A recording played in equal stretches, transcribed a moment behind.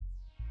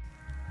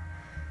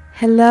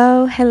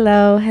Hello,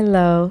 hello,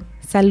 hello.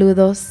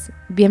 Saludos.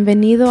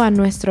 Bienvenido a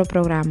nuestro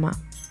programa.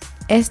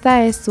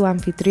 Esta es su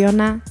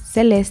anfitriona,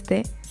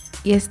 Celeste,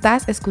 y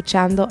estás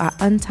escuchando a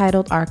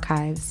Untitled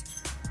Archives,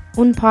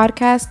 un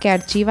podcast que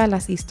archiva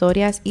las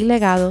historias y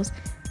legados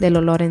de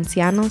los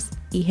Lawrencianos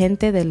y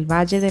gente del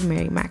Valle de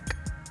Merrimack.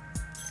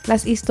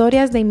 Las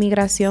historias de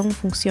inmigración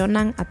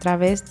funcionan a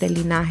través del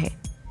linaje.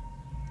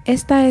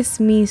 Esta es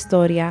mi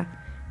historia,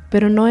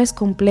 pero no es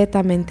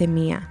completamente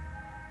mía.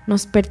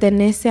 Nos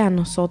pertenece a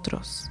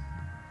nosotros.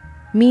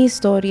 Mi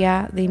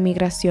historia de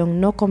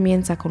inmigración no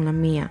comienza con la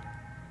mía.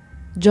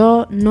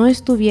 Yo no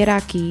estuviera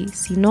aquí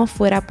si no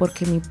fuera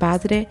porque mi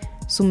padre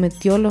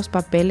sometió los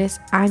papeles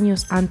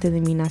años antes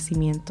de mi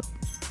nacimiento.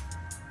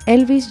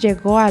 Elvis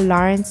llegó a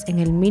Lawrence en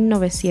el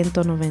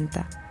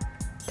 1990.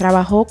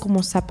 Trabajó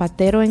como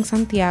zapatero en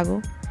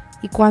Santiago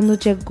y cuando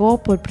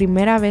llegó por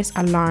primera vez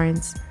a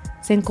Lawrence,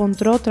 se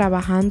encontró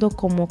trabajando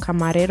como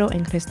camarero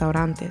en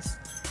restaurantes.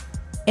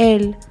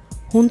 Él,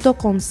 junto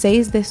con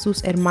 6 de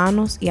sus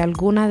hermanos y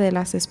algunas de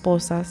las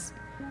esposas,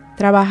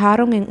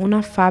 trabajaron en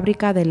una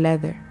fábrica de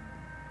leather.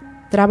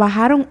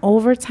 Trabajaron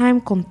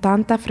overtime con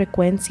tanta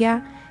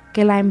frecuencia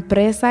que la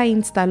empresa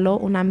instaló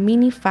una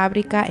mini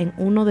fábrica en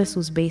uno de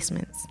sus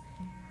basements,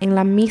 en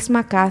la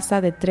misma casa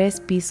de 3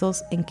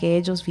 pisos en que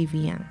ellos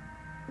vivían.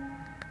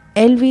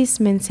 Elvis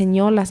me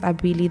enseñó las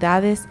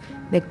habilidades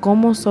de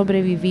cómo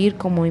sobrevivir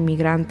como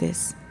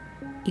inmigrantes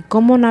y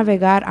cómo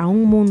navegar a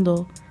un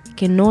mundo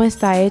que no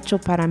está hecho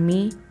para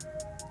mí,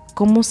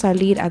 cómo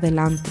salir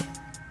adelante.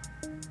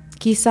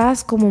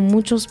 Quizás como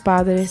muchos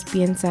padres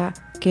piensa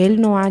que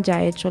él no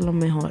haya hecho lo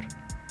mejor,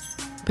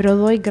 pero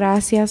doy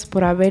gracias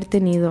por haber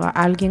tenido a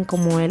alguien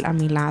como él a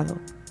mi lado.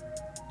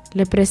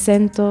 Le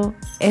presento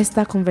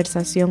esta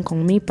conversación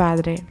con mi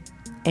padre,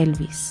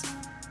 Elvis.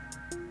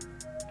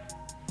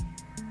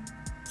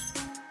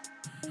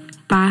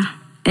 Pa,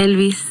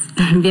 Elvis,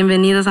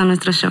 bienvenidos a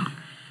nuestro show.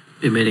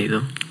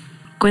 Bienvenido.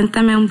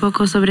 Cuéntame un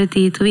poco sobre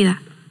ti y tu vida.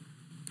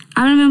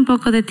 Háblame un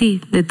poco de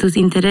ti, de tus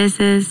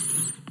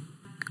intereses.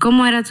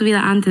 ¿Cómo era tu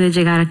vida antes de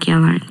llegar aquí a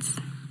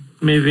Lawrence?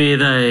 Mi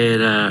vida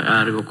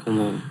era algo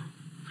como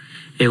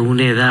en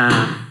una edad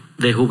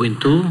de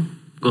juventud,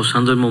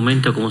 gozando el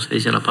momento, como se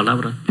dice la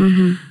palabra.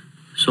 Uh-huh.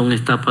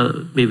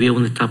 Vivía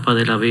una etapa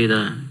de la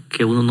vida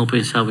que uno no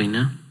pensaba en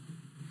nada.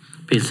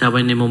 Pensaba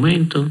en el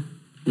momento,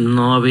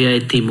 no había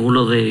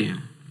estímulo de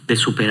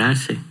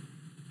superarse.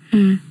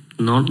 Uh-huh.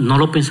 No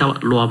lo pensaba,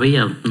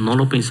 no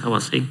lo pensaba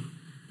así.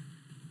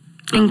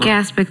 ¿En qué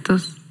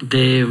aspectos?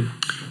 De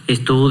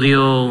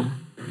estudio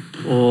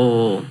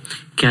o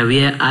que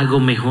había algo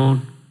mejor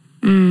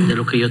de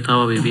lo que yo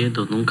estaba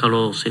viviendo. Nunca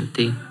lo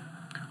sentí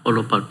o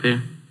lo palpé.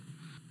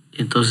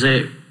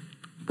 Entonces,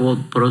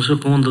 por eso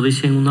cuando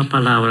dicen una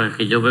palabra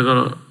que yo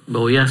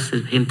voy a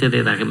gente de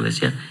edad que me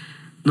decía,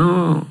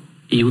 no,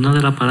 y una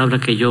de las palabras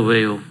que yo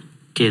veo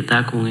que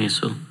da con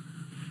eso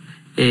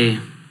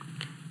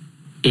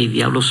el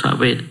diablo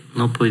sabe,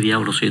 no por el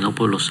diablo, sino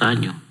por los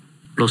años.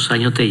 Los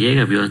años te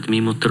llegan, yo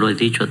mismo te lo he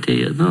dicho a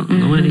ti. No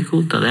me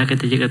discuta, deja que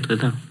te llegue a tu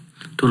edad.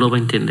 Tú lo vas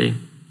a entender.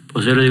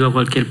 Por eso yo le digo a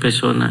cualquier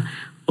persona,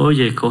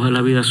 oye, coge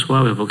la vida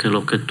suave, porque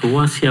lo que tú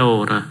haces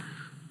ahora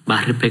va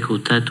a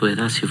repercutir a tu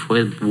edad si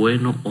fue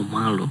bueno o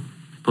malo.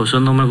 Por eso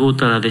no me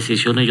gustan las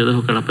decisiones, yo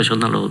dejo que la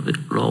persona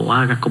lo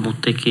haga como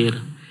usted quiera.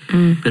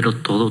 Pero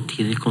todo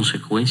tiene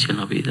consecuencias en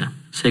la vida,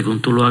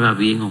 según tú lo hagas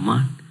bien o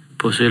mal.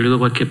 Por eso yo le digo a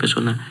cualquier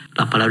persona,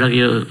 la palabra que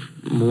yo,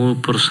 muy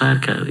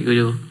prosaica, digo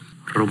yo,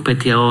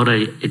 rómpete ahora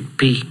el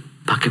pi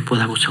para que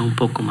pueda gozar un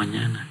poco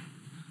mañana,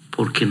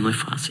 porque no es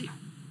fácil.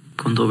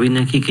 Cuando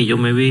vine aquí, que yo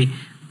me vi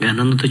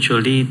ganándote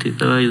cholito y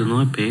todo, yo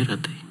no,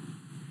 espérate,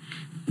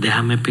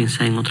 déjame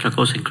pensar en otra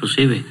cosa.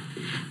 Inclusive,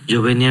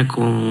 yo venía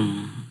con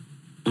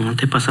un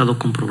antepasado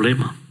con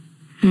problemas.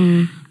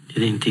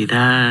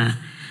 Identidad,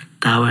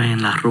 estaba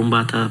en las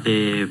rumbas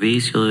de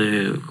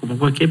vicio, como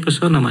cualquier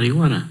persona,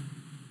 marihuana.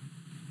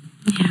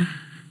 Yeah.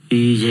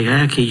 Y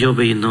llegar aquí yo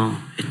vi, no,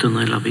 esto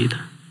no es la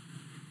vida.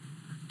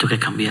 Tengo que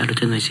cambiarlo,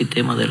 este no es el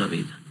sistema de la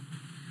vida.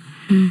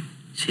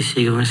 Si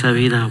sigo en esa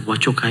vida, voy a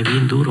chocar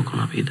bien duro con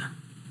la vida.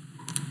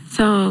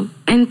 So,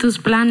 ¿en tus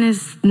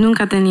planes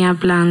nunca tenía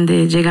plan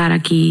de llegar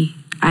aquí,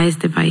 a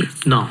este país?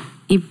 No.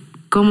 ¿Y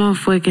cómo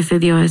fue que se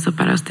dio eso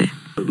para usted?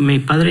 Mis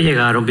padres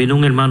llegaron, vino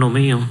un hermano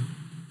mío,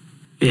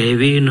 y él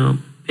vino,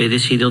 él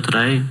decidió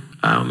traer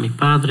a mi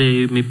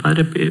padre,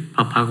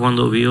 papá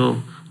cuando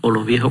vio, o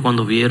los viejos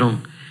cuando vieron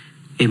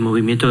el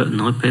movimiento,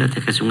 no, espérate,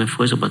 hay que hacer un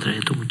esfuerzo para traer a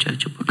estos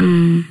muchachos para acá.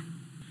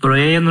 Pero a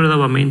ella no le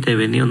daba mente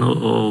venir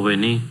o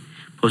venir.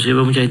 Por eso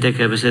veo mucha gente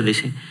que a veces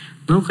dice,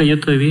 no, que yo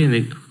estoy bien,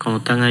 y cuando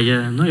están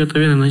allá, no, yo estoy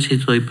bien, no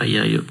necesito ir para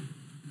allá. Yo,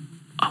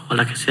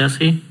 ojalá que sea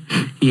así.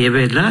 Y es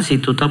verdad, si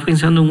tú estás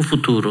pensando en un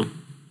futuro,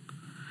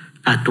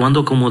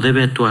 actuando como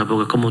debe actuar,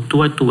 porque como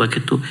tú actúas,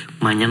 que tú,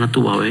 mañana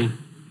tú vas a ver.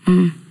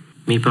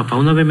 Mi papá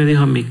una vez me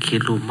dijo a mí que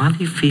lo más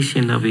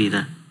difícil en la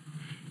vida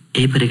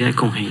es bregar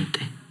con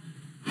gente.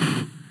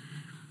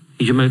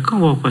 Y yo me digo,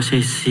 ¿cómo puede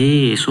ser?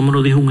 Sí, eso me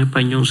lo dijo un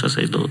español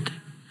sacerdote.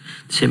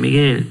 Dice,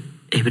 Miguel,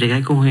 es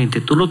bregar con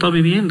gente, tú lo estás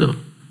viviendo.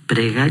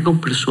 bregar con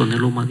personas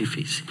es lo más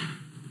difícil.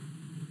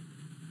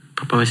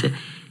 Papá a veces,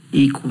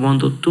 y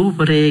cuando tú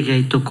bregas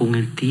y tú con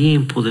el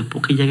tiempo,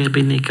 después que ya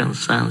viene el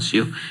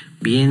cansancio,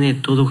 viene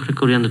todo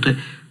recorriendo,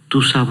 entonces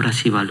tú sabrás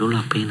si valió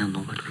la pena o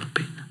no valió la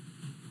pena.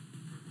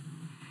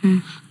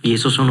 Y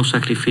esos son los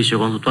sacrificios.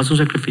 Cuando tú haces un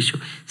sacrificio,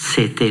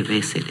 se te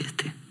ve,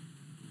 Celeste.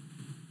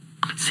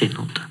 Se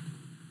nota.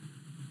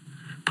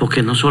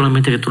 Porque no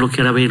solamente que tú lo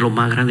quieras ver lo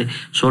más grande,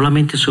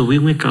 solamente subir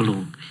un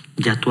escalón,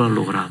 ya tú has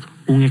logrado.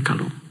 Un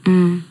escalón.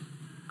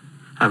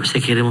 A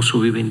veces queremos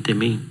subir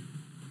 20,000,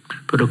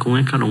 pero con un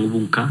escalón hubo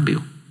un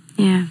cambio.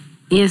 Yeah.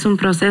 Y es un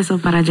proceso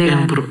para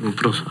llegar. Es un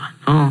proceso.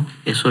 No,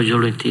 eso yo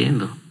lo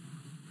entiendo.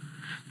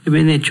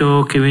 Viene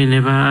choque,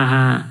 viene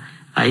baja.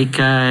 Ahí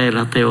cae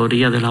la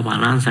teoría de la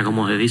balanza,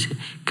 como se dice,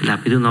 que la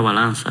vida es una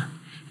balanza.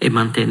 El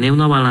mantener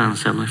una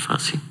balanza no es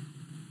fácil.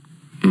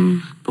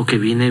 Porque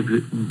viene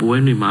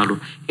bueno y malo.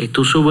 Es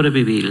tú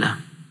sobrevivirla.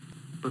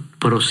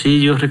 Pero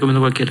sí, yo recomiendo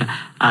a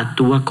cualquiera,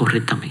 actúa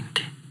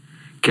correctamente.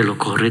 Que los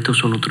correctos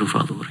son los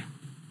triunfadores.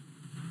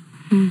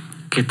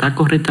 Que está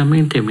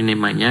correctamente, viene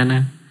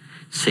mañana,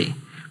 sí.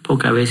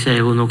 Porque a veces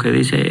hay uno que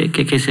dice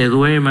que se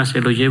duerma,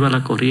 se lo lleva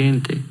la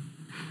corriente.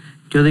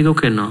 Yo digo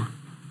que no.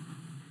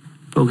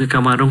 Porque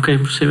camarón que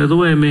se me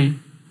duerme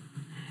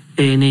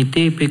en el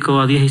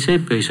típico a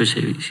 16 pesos el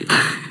servicio.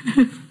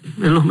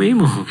 Es lo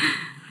mismo.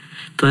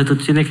 Entonces tú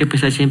tienes que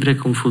pensar siempre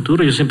con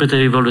futuro. Yo siempre te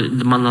vivo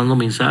mandando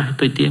mensajes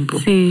todo el tiempo.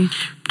 Sí.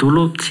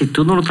 Si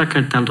tú no lo estás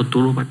cartando,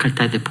 tú lo vas a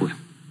cartar después.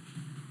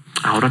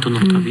 Ahora tú no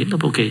lo estás viendo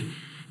porque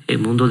el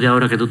mundo de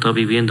ahora que tú estás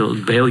viviendo,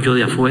 veo yo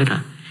de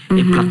afuera,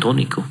 es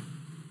platónico.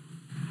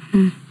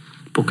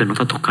 Porque no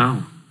te ha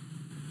tocado.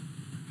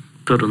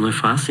 Pero no es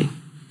fácil.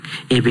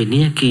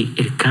 Venir aquí,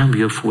 el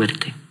cambio es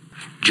fuerte.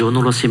 Yo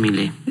no lo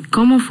asimilé.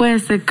 ¿Cómo fue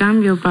ese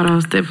cambio para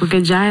usted?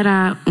 Porque ya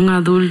era un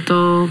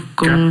adulto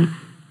con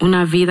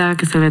una vida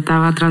que se le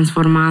estaba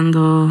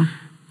transformando.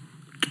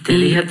 Te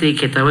dije a ti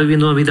que estaba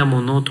viviendo una vida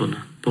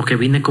monótona, porque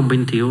vine con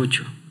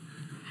 28.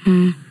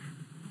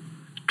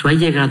 Tú has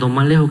llegado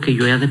más lejos que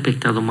yo, has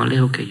despertado más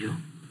lejos que yo.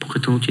 Porque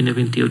tú no tienes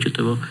 28,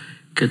 te veo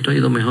que tú has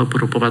ido mejor,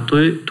 pero papá,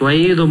 tú has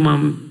ido más,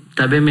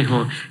 tal vez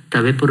mejor,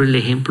 tal vez por el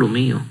ejemplo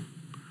mío.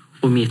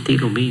 Por mi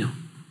estilo mío.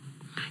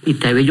 Y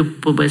tal vez yo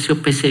puedo haber sido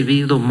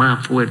percibido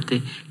más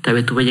fuerte, tal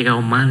vez tú hubieras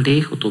llegado más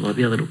lejos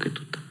todavía de lo que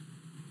tú estás.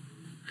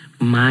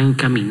 Más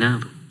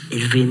encaminado.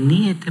 El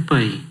venir a este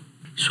país,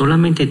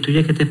 solamente tú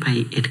llegas a este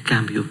país, el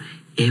cambio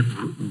es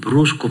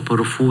brusco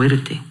pero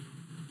fuerte.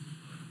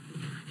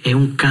 Es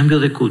un cambio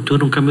de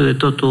cultura, un cambio de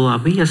todo.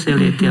 Todavía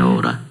Celeste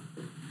ahora.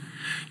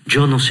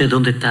 Yo no sé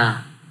dónde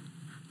está.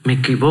 Me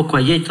equivoco.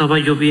 Ayer estaba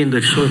lloviendo,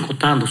 el sol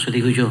cortándose,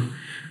 digo yo.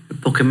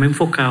 Porque me he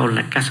enfocado en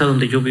la casa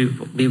donde yo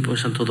vivo en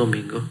Santo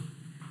Domingo,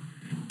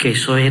 que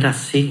eso era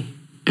así.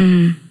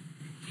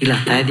 Y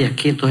la tarde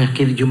aquí, entonces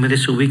aquí yo me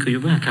desubico,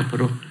 yo voy acá,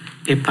 pero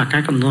es para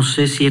acá, no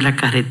sé si es la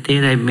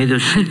carretera en medio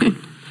del sitio.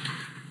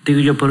 Digo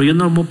yo, pero yo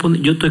no me voy a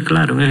poner, yo estoy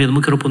claro, yo no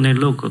me quiero poner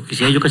loco,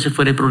 quisiera yo que ese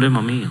fuera el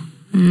problema mío.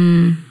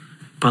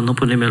 Para no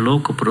ponerme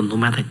loco, pero no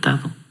me ha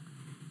adaptado.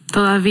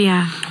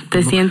 ¿Todavía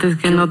te sientes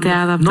que no te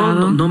ha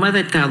adaptado? No me ha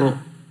adaptado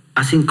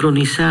a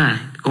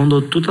sincronizar.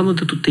 Cuando tú estás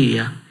donde tu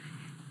tía,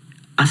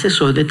 hace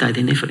sol de tarde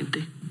en el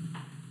frente.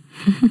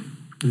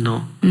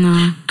 No.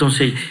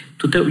 Entonces,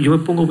 yo me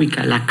pongo a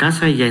ubicar la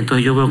casa allá,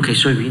 entonces yo veo que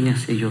eso viene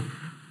así yo.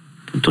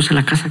 Entonces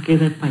la casa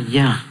queda para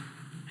allá,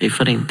 el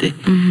frente,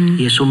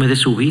 y eso me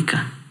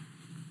desubica.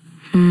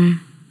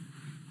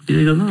 Y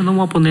digo, no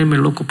voy a ponerme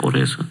loco por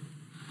eso.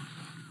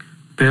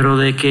 Pero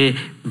de que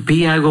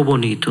vi algo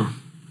bonito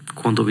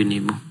cuando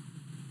vinimos.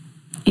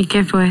 ¿Y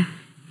qué fue?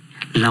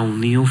 La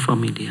unión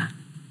familiar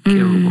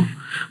que hubo.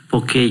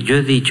 Porque yo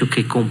he dicho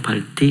que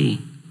compartí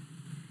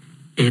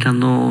era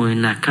no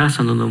en la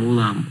casa, no nos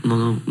mudamos,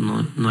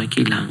 no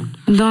alquilamos.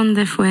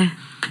 ¿Dónde fue?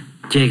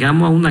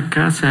 Llegamos a una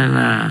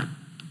casa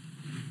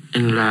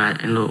en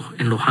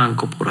los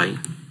Jancos por ahí.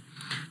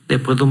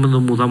 Después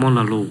nos mudamos a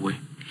la Lowe.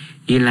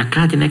 Y en la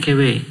casa tenía que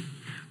ver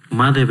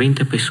más de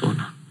 20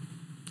 personas.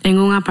 ¿En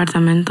un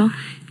apartamento?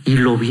 Y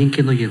lo bien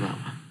que nos llevaba,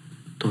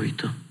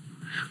 todito.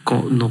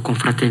 Nos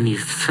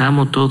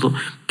confraternizamos todo,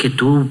 que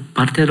tú,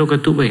 parte de lo que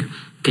tú ves,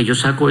 que yo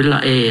saco la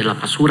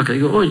basura, que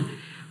digo, oye,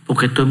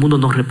 porque todo el mundo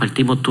nos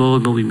repartimos todo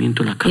el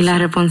movimiento en la casa. Y las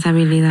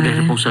responsabilidades. Las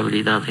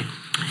responsabilidades.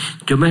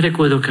 Yo me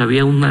recuerdo que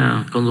había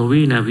cuando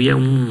vine, había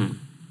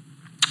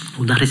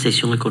una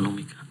recesión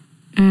económica.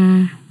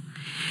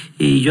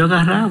 Y yo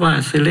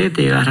agarraba,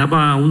 Celeste,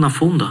 agarraba una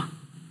funda.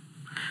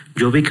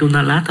 Yo vi que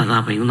una lata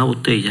daba en una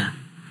botella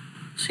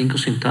 5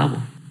 centavos.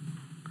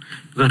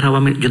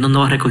 Yo no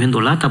andaba recogiendo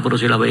lata, pero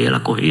si la veía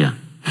la cogía.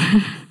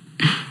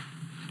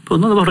 Pues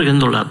no andaba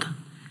recogiendo lata.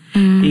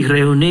 Y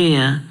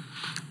reunía,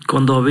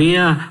 cuando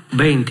había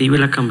 20 iba y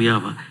la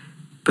cambiaba.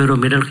 Pero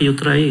mira lo que yo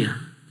traía.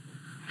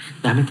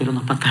 Déjame tirar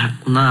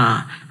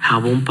una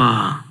jabón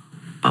para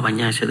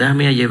bañarse.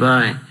 Déjame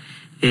llevar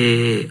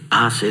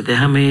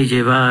déjame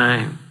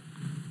llevar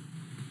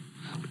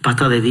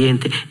pasta de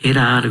dientes.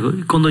 Era algo.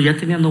 Y cuando ya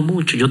tenía no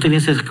mucho, yo tenía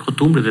esa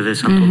costumbre desde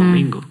Santo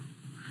Domingo.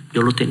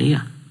 Yo lo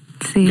tenía.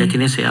 Sí. Ya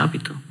tenía ese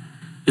hábito.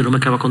 Yo no me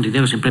quedaba con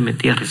dinero, siempre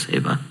metía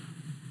reserva.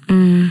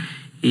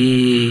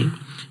 Y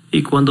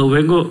cuando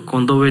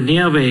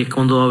venía a ver,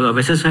 cuando a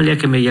veces salía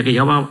que me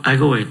llevaba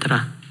algo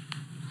extra,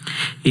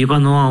 iba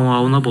a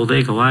una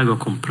bodega o algo a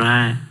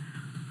comprar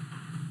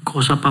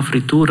cosas para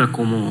fritura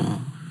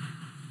como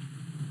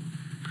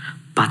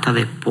pata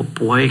de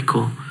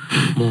puerco,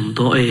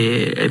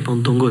 el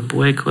mondongo de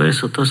puerco,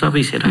 eso, toda esa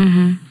víscera.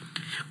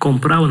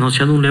 Compraban,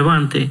 hacían un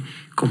levante,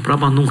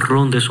 compraban un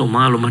ron de esos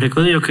malos. Me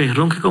recuerdo yo que el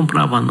ron que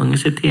compraban en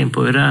ese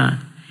tiempo era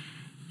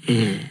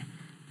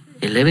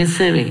el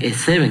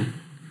Seven,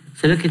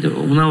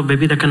 una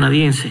bebida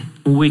canadiense,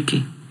 un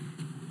whisky.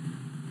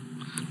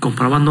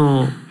 Compraban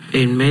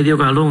el medio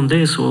galón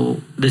de eso,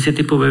 de ese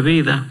tipo de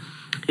bebida,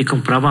 y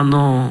compraban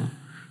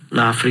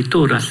la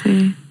fritura.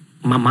 Sí.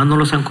 Mamá no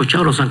los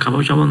sancochaba, los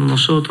sancochábamos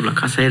nosotros. La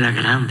casa era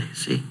grande,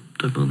 sí,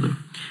 todo el mundo.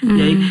 Y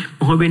ahí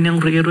mejor venía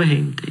un reguero de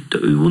gente.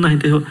 Y una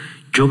gente dijo,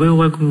 yo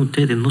veo algo en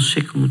ustedes, no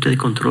sé cómo ustedes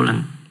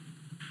controlan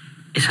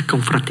esa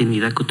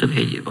confraternidad que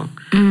ustedes llevan.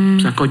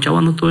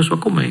 Sancochaban todo eso a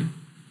comer,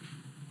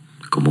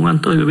 como un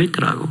antojo de beber y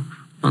trago.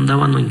 No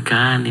andaban en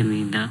carne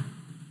ni nada.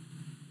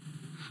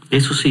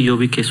 Eso sí, yo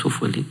vi que eso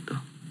fue lindo.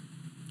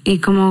 ¿Y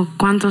como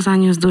cuántos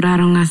años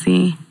duraron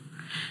así?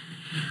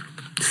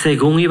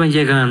 Según iban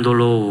llegando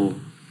los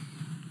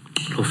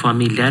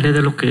familiares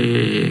de los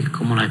que,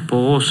 como la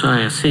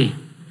esposa y así,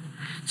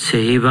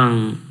 se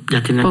iban,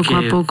 ya tenían poco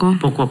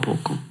a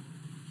poco.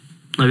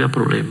 No había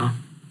problema.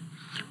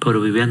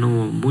 Pero vivían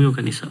muy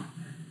organizados.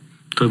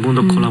 Todo el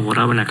mundo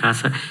colaboraba en la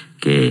casa.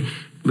 Que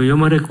yo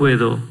me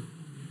recuerdo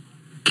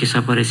que se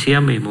aparecía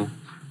Memo.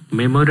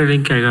 Memo era el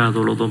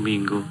encargado los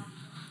domingos,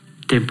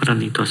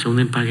 tempranito, hacía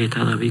una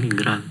empaquetada bien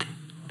grande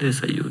de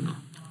desayuno.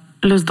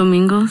 ¿Los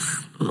domingos?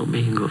 Los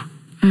domingos.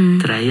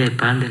 Traía el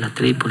pan de la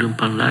Trípoli, un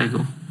pan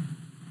largo.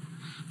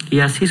 Y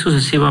así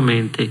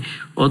sucesivamente.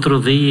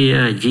 Otros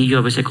días, Gillo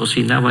a veces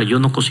cocinaba, yo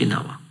no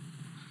cocinaba.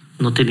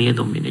 No tenía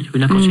dominio. Yo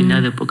vine a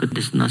cocinar después que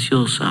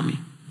nació Sammy,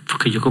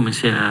 porque yo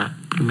comencé a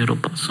primero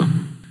paso.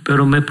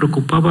 Pero me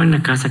preocupaba en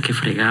la casa que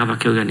fregaba,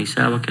 que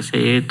organizaba, que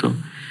hacía esto,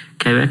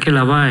 que había que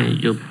lavar.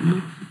 Yo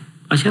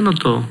haciendo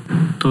todo.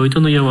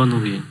 Todito nos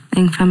llevábamos bien.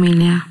 En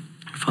familia.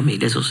 En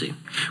familia, eso sí.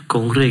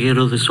 Con un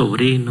reguero de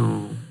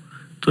sobrinos,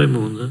 todo el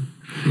mundo.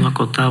 Nos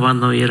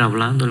acostábamos y era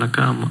hablando en la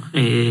cama,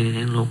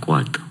 en los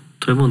cuartos.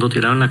 Todo el mundo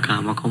tirado en la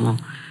cama, como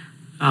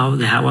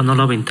dejábamos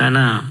la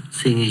ventana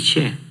sin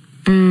echar,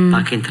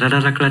 para que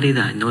entrara la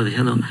claridad. No,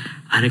 diciendo,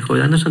 a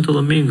recordarnos en Santo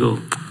Domingo.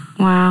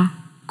 Wow.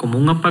 Como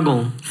un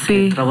apagón. Sí.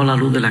 Entraba la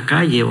luz de la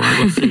calle o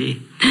algo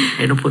así.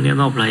 Y nos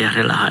poníamos a hablar y a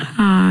relajar.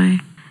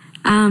 Ay.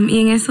 Y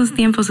en esos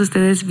tiempos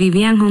ustedes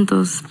vivían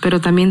juntos, pero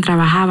también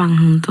trabajaban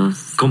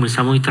juntos.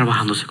 Comenzamos a ir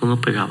trabajando, según nos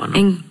pegaban,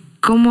 ¿no?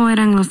 ¿Cómo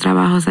eran los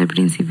trabajos al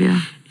principio?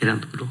 Eran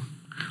duros.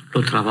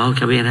 Los trabajos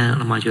que había eran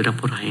la mayoría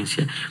por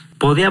agencia.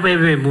 Podía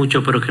beber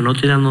mucho, pero que no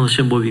tenían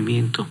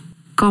desenvolvimiento.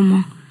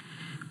 ¿Cómo?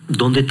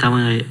 ¿Dónde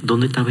estaba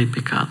el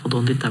pecado?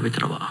 ¿Dónde estaba el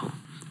trabajo?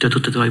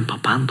 Entonces tú te vas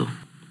empapando.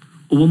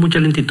 Hubo mucha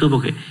lentitud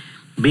porque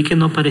vi que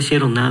no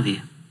aparecieron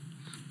nadie.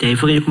 De ahí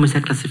fue que yo comencé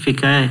a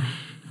clasificar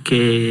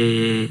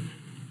que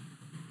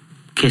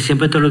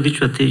siempre te lo he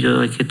dicho a ti,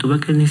 que tú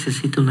ves que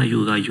necesita una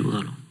ayuda,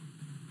 ayúdalo.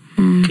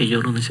 Que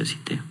yo lo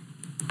necesité.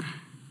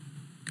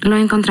 ¿Lo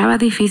encontraba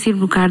difícil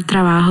buscar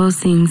trabajo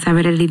sin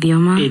saber el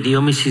idioma? El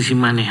idioma y sin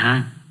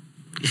manejar.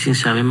 Y sin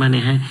saber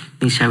manejar,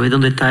 ni saber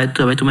dónde está.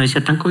 Tú me decías,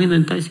 están cogiendo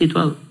en tal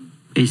sitio.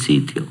 El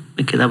sitio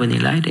me quedaba en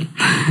el aire.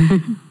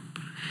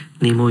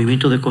 Ni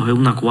movimiento de coger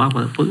una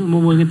guagua. Después me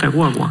mover en esta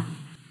guagua.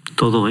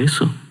 Todo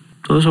eso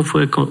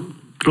fue,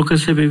 creo que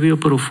se vivió,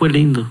 pero fue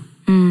lindo.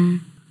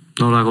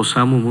 Nos la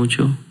gozamos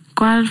mucho.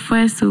 ¿Cuál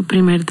fue su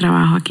primer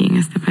trabajo aquí en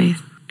este país?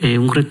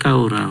 En un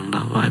restaurante,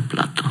 lavar el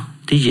plato.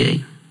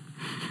 DJ.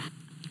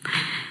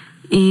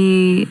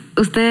 Y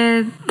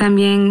usted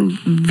también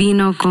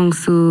vino con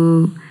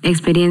su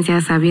experiencia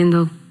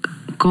sabiendo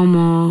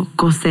cómo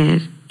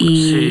coser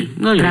y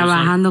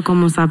trabajando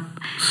como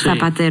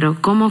zapatero.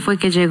 ¿Cómo fue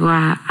que llegó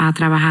a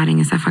trabajar en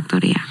esa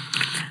factoría?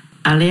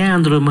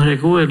 Alejandro, me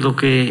recuerdo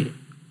que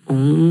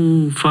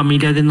un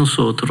familiar de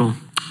nosotros,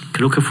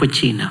 creo que fue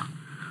China,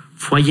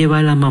 fue a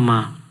llevar a la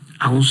mamá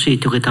a un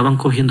sitio que estaban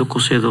cogiendo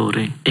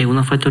cosedores en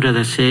una factoría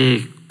de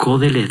hacer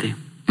codelede.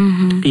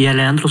 Y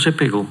Alejandro se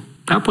pegó.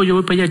 Pues yo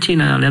voy para allá a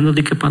China, Alejandro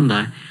dice que para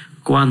andar.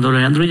 Cuando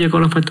Alejandro llegó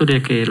a la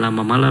factoría, que la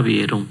mamá la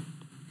vieron,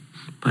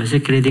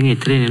 parece que le dieron el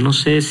tren, no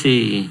sé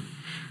si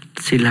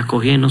la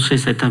cogían, no sé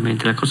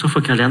exactamente. La cosa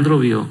fue que Alejandro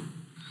vio,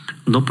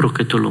 no, pero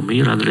que esto es lo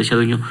mío. Alejandro le decía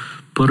al dueño,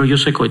 pero yo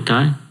sé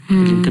cortar.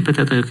 El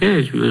intérprete dijo,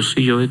 ¿qué? Yo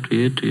sí, yo esto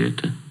y esto y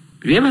esto.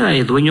 Y es verdad,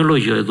 el dueño lo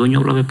oyó, el dueño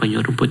hablaba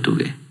español, un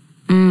portugués.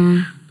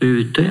 Y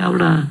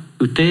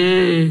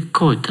usted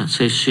corta,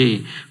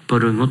 sí,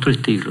 pero en otro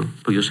estilo.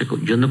 Pues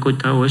yo no he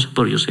cortado eso,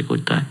 pero yo sé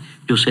cortar.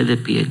 Yo sé de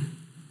piel.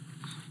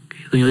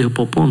 Y el dueño dijo,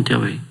 pues ponte a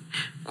ver.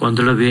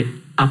 Cuando le vi,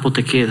 pues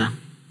te queda.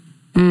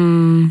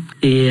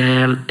 Y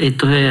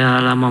entonces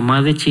a la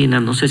mamá de China,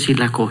 no sé si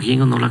la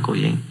cogían o no la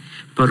cogían,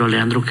 pero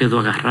Alejandro quedó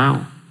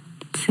agarrado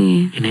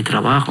en el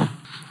trabajo.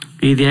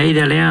 Y de ahí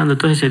de Aleando,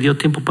 entonces se dio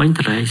tiempo para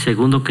entrar. El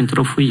segundo que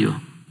entró fui yo.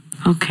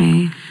 Ok.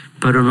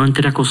 Pero no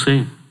entré a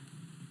coser.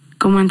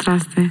 ¿Cómo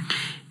entraste?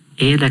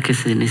 Era que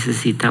se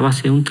necesitaba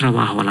hacer un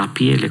trabajo a la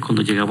piel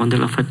cuando llegaban de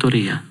la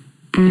factoría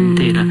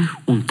entera,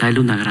 untarle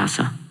una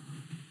grasa.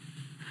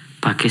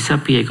 Para que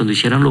esa piel, cuando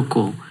hicieran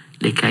loco,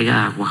 le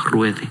caiga agua,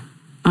 ruede.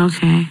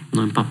 Ok.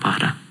 No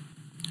empapara.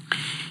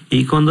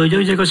 Y cuando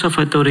yo llego a esa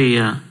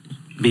factoría,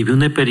 viví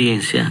una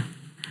experiencia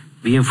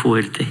bien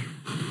fuerte.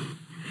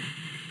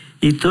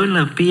 Y estoy en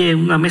la pie, en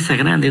una mesa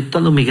grande,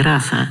 untando mi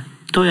grasa.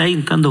 Estoy ahí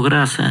untando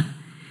grasa.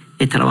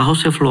 El trabajo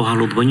se afloja,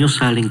 los dueños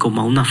salen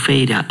como a una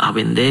feria a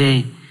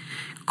vender,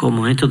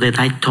 como estos de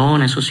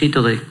Daytona, esos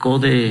sitios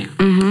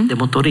de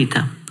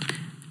motorita.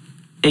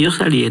 Ellos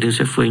salieron y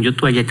se fueron. Yo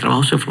estoy allá, el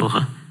trabajo se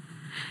afloja.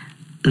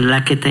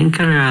 La que está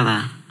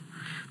encargada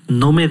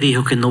no me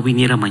dijo que no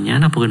viniera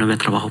mañana porque no había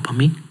trabajo para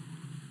mí.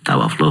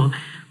 Estaba flojo.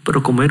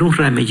 Pero como era un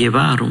href, me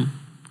llevaron.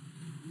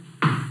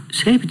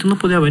 Sí, tú no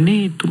podías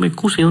venir, tú me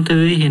excusas, yo no te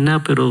dije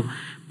nada, pero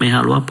me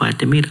jaló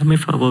aparte. Mira, hazme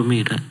favor,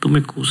 mira, tú me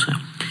excusas.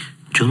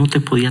 Yo no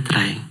te podía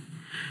traer,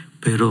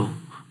 pero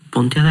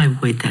ponte a dar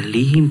vuelta,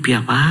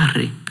 limpia,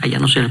 barre. Allá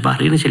no se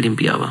barría ni se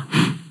limpiaba.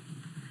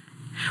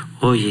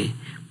 Oye,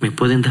 me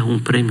pueden dar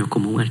un premio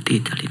como un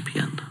artista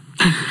limpiando.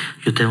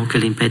 Yo tengo que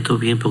limpiar esto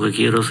bien porque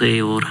quiero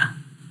 6 horas.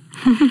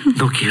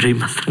 No quiero ir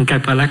más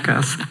tranquila para la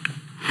casa.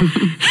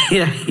 Y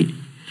ahí,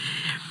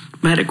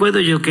 me recuerdo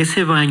yo que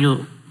ese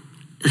baño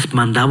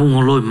mandaba un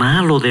olor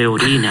malo de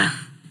orina.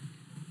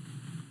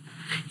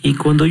 Y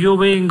cuando yo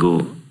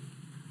vengo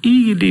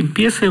y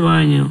limpié ese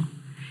baño,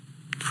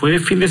 fue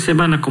el fin de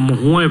semana como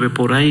jueves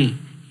por ahí.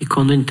 Y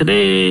cuando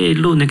entré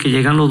el lunes que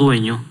llegan los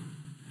dueños,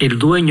 el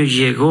dueño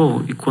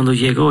llegó, y cuando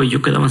llegó y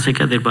yo quedaba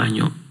cerca del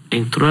baño,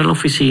 entró a la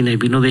oficina y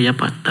vino de allá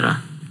para atrás.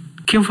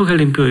 ¿Quién fue que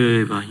limpió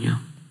el baño?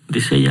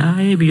 Dice ella,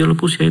 yo lo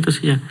puse esto,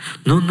 así ya.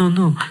 No,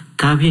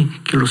 está bien,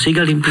 que lo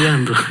siga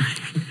limpiando.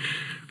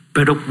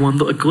 Pero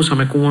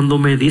cuando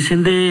me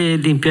dicen de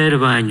limpiar el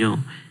baño,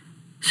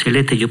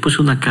 Celeste, yo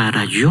puse una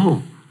cara,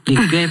 yo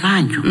limpié el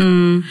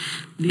baño.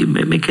 Y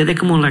me quedé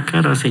como en la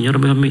cara, señora,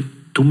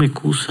 tú me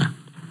excusas.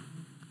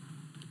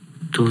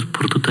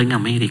 Pero tú estás en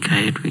América,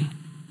 Edwin.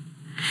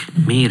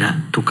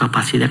 Mira, tu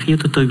capacidad que yo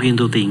te estoy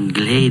viendo de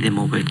inglés y de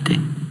moverte.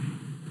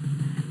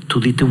 Tú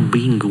diste un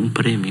bingo, un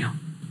premio.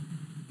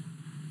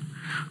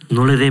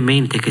 No le dé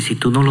mente que si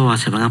tú no lo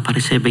haces van a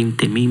aparecer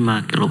 20,000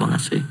 más que lo van a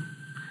hacer.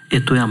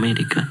 Esto es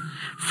América.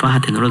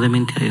 Fájate, no le dé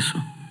mente a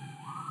eso.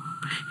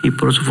 Y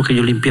por eso fue que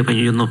yo limpié, pero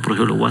yo no, pero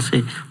yo lo voy a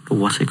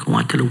hacer con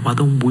arte, lo voy a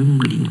dar un buen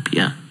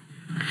limpiar.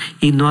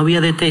 Y no había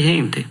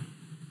detergente.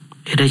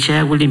 Era echar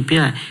agua y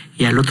limpiar.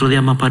 Y al otro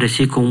día me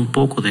aparecí con un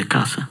poco de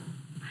casa.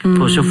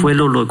 Por eso fue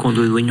el olor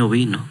cuando el dueño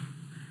vino.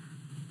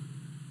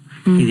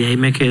 Y de ahí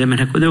me quedé. Me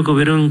recuerdo que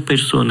hubieron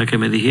personas que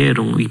me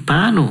dijeron,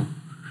 hispanos,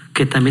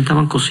 que también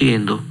estaban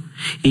cosiendo.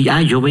 Y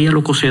yo veía a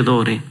los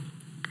cosedores.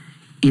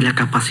 Y la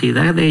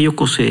capacidad de ellos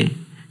coser,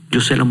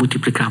 yo se la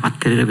multiplicaba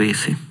 3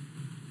 veces.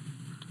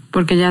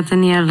 Porque ya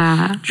tenía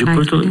la yo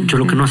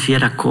lo que no hacía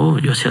era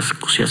yo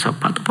cosía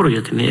zapatos, pero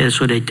yo tenía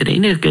eso, era el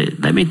trainer, que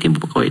dame tiempo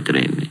para coger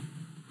trainer.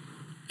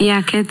 ¿Y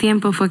a qué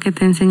tiempo fue que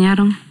te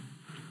enseñaron?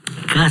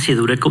 Casi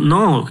duré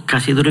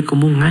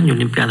como un año en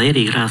limpiadera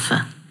y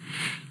grasa.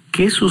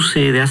 ¿Qué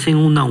sucede? Hacen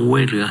una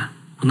huelga,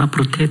 una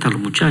protesta a los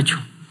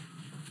muchachos.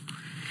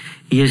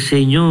 Y el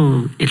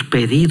señor, el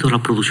pedido,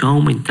 la producción ha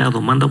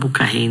aumentado, manda a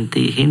buscar gente,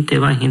 y gente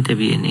va y gente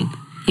viene.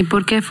 ¿Y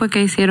por qué fue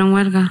que hicieron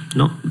huelga?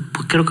 No,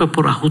 pues creo que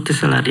por ajuste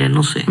salarial,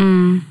 no sé.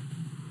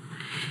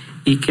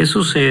 ¿Y qué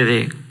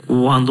sucede?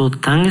 Cuando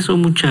están esos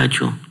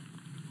muchachos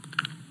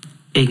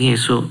en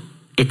eso,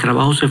 el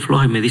trabajo se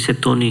afloja y me dice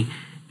Tony,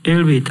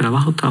 Elvis, el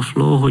trabajo está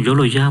flojo, yo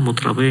lo llamo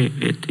otra vez,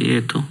 esto y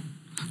esto.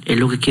 Él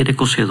lo que quiere es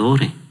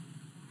cosedores.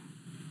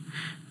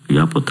 Y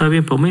yo, pues está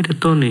bien, pues mire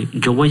Tony,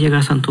 yo voy a llegar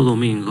a Santo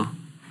Domingo.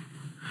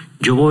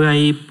 Yo voy a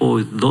ir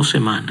por 2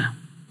 semanas.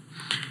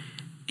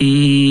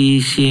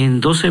 Y si en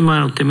 2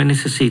 semanas usted me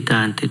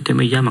necesita antes, usted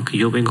me llama, que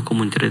yo vengo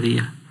como en 3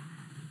 días.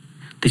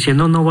 Dice,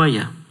 no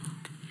vaya.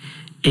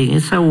 En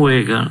esa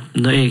huelga,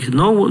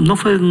 no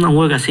fue una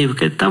huelga así,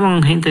 porque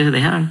estaban gente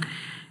de Han.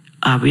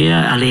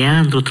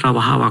 Alejandro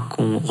trabajaba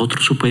con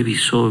otro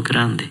supervisor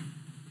grande,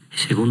 el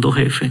segundo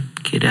jefe,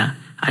 que era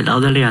al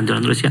lado de Alejandro.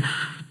 Alejandro decía,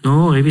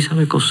 no, Elvis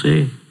sabe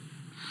coser.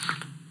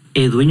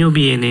 El dueño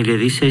viene y le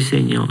dice al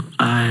señor,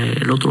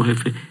 al otro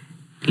jefe,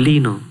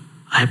 Lino,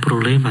 hay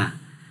problema.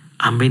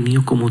 Han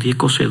venido como 10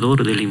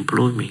 cosedores del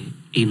employment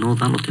y no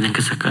dan, lo tienen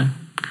que sacar.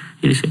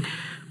 Y dice,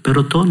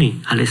 pero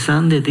Tony,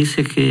 Alexander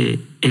dice que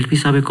Elvis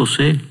sabe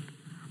coser.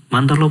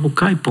 Mándalo a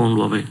buscar y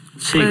ponlo a ver.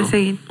 Puedes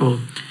seguir.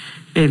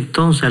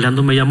 Entonces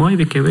Alejandro me llamó,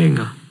 Elvis, que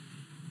venga.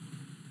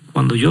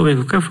 Cuando yo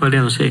vengo, ¿qué fue,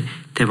 Alejandro? Dice,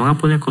 te van a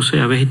poner a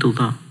coser a ver si tú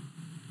das.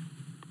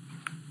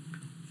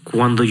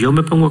 Cuando yo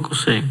me pongo a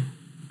coser,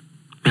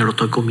 me lo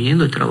estoy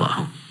comiendo el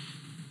trabajo.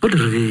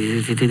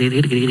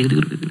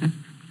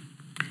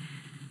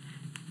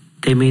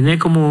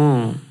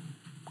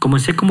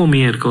 Comencé como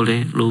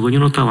miércoles, los dueños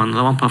no estaban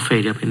para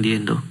feria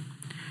vendiendo.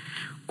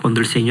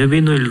 Cuando el señor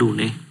vino el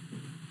lunes,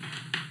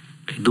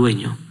 el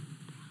dueño,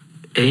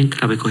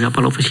 entra, me cogía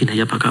para la oficina,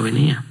 ella para acá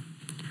venía.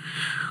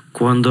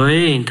 Cuando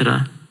él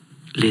entra,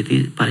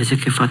 parece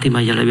que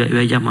Fátima ya le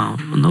había llamado.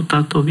 No,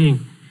 está todo bien.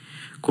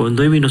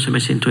 Cuando él vino, se me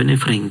sentó en el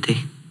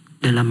frente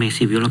de la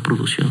mesa y vio la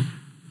producción.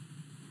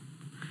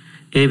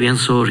 Bien,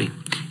 sorry,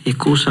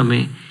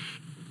 excúsame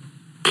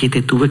que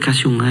te tuve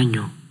casi un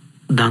año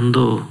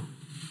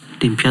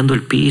limpiando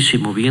el piso y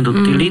moviendo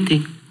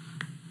utility.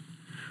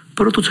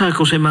 Pero tú sabes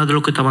coser más de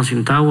los que estaban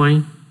sentados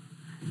ahí.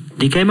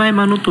 Di que hay más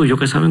hermanos tuyos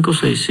que saben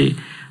coser, sí.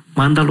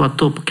 Mándalo a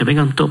top, que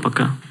vengan top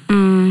acá.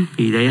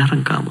 Y de ahí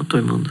arrancamos todo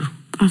el mundo.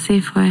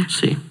 Así fue.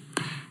 Sí.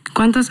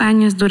 ¿Cuántos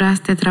años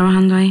duraste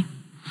trabajando ahí?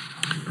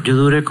 Yo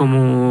duré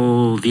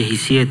como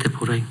 17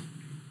 por ahí.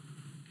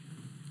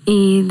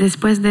 ¿Y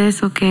después de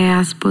eso qué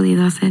has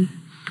podido hacer?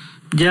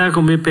 Ya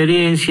con mi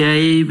experiencia,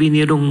 ahí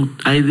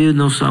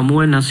vino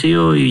Samuel,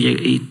 nació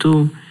y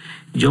tú.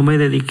 Yo me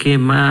dediqué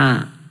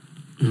más,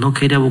 no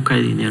quería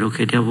buscar dinero,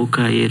 quería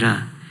buscar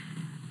era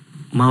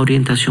más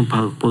orientación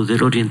para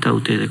poder orientar a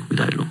ustedes,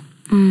 cuidarlo.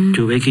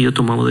 Yo ve que yo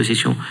tomamos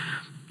decisión.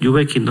 Yo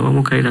ve que no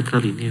vamos a caer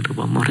atrás de dinero,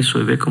 vamos a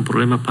resolver con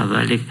problemas para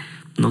darle.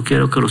 No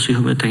quiero que los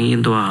hijos me estén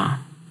yendo a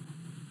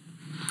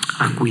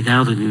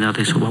cuidado ni nada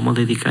de eso. Vamos a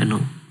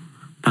dedicarnos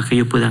para que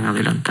ellos puedan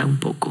adelantar un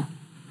poco.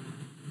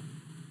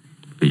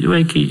 Yo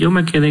ve que yo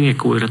me quedé en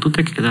escuela, tú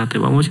te quedaste,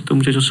 vamos a ver si estos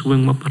muchachos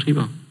suben más para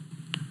arriba.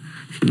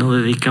 Si nos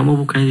dedicamos a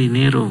buscar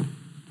dinero,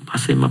 va a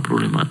ser más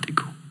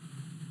problemático.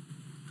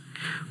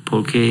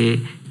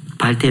 Porque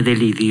parte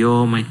del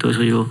idioma y todo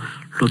eso,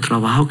 los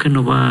trabajos que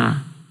nos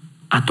va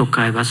a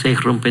tocar va a ser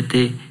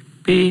romperte.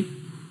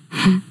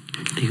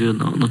 Digo,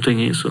 no estoy en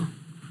eso.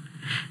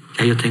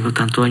 Ya yo tengo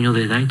tantos años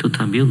de edad y tú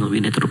también, uno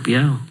viene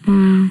tropeado.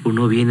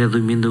 Uno viene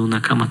durmiendo en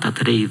una cama hasta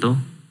 3 y 2.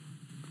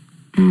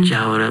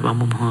 Ya ahora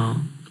vamos a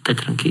estar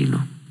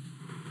tranquilos.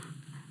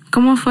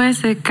 ¿Cómo fue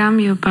ese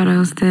cambio para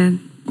usted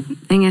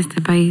en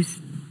este país?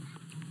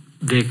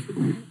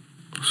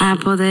 A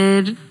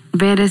poder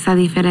ver esa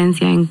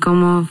diferencia en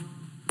cómo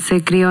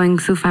se crió en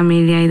su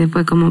familia y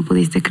después cómo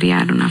pudiste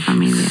criar una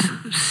familia.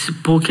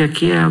 Porque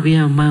aquí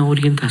había más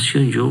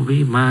orientación, yo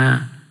vi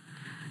más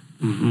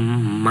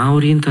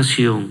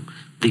orientación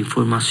de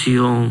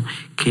información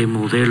que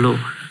modelo.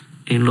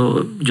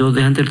 Yo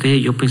de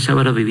antes yo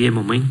pensaba era vivir el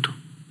momento.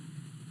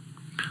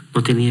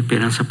 No tenía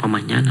esperanza para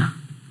mañana.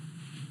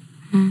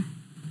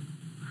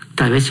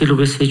 Tal vez si lo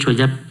hubiese hecho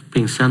allá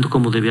pensando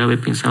como debía haber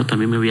pensado,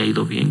 también me había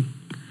ido bien.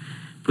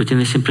 Pero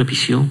tenía siempre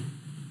visión.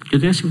 Yo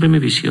tenía siempre mi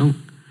visión.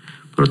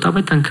 Pero estaba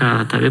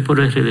estancada, tal vez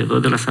por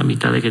alrededor de las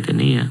amistades que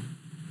tenía.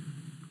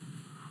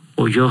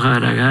 O yo,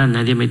 Haragán,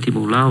 nadie me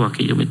estimulaba,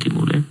 que yo me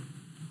estimulé.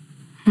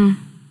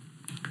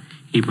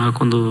 Y más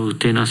cuando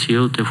usted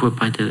nació, usted fue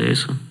parte de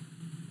eso.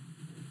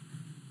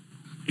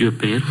 Yo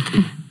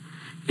espérate,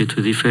 esto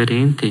es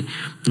diferente.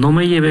 No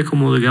me llevé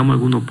como, digamos,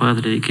 algunos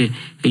padres, de que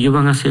ellos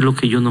van a hacer lo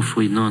que yo no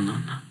fui. No.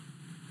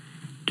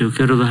 Yo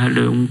quiero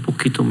dejarle un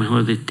poquito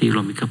mejor de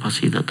estilo a mi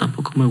capacidad.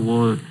 Tampoco me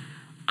voy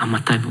a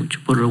matar mucho,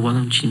 pero le voy a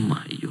dar un chin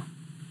más a ellos.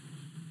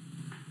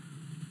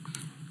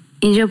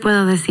 Y yo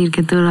puedo decir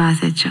que tú lo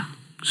has hecho.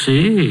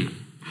 Sí.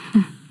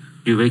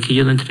 Yo ve que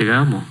yo lo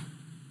entregamos.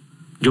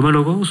 Yo me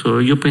lo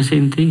gozo, yo pensé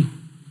en ti.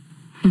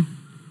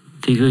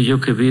 Digo yo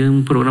que vi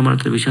un programa de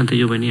televisión antes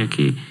yo venía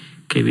aquí,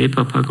 que vi el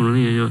papá con los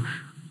niños, yo,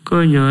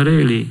 coño,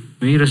 Areli,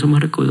 mira, eso me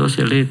recordó a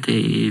Celeste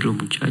y los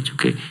muchachos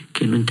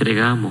que nos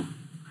entregamos.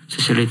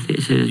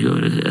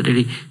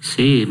 Areli,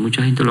 sí,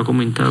 mucha gente lo ha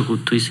comentado, que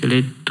tú y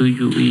Celeste, tú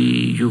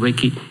y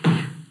Yubeki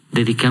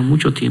dedican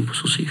mucho tiempo a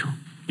sus hijos.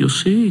 Yo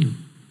sí.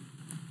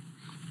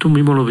 Tú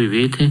mismo lo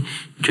viviste.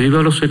 Yo iba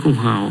a los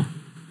secunjados,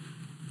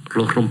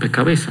 los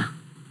rompecabezas.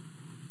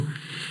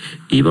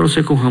 Iba a los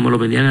secunjados, me lo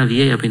vendían a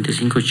 10, a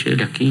 25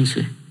 cheles, a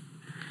 15.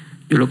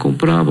 Yo lo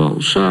compraba,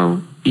 usaba,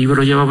 iba y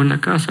lo llevaba en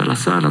la casa, a la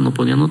sala, nos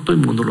poníamos todo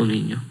el mundo los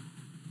niños.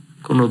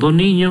 Con los 2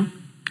 niños,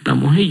 la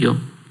mujer y yo.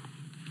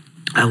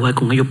 A jugar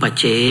con ellos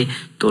paché,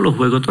 todos los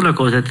juegos, todas las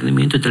cosas de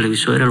entretenimiento y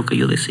televisor era lo que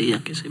yo decía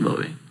que se iba a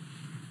ver.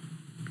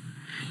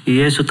 Y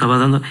eso estaba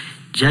dando.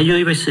 Ya yo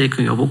iba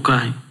seco y iba a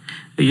buscar.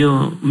 Y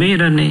yo,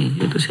 mira, Ney,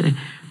 entonces,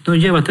 no,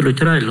 llévatelo y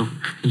tráelo.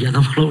 Y ya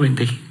no me lo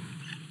vendí.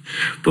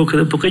 Porque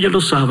después que ellos lo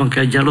usaban,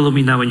 que ya lo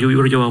dominaban, yo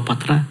lo llevaba para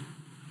atrás.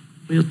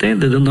 Y usted,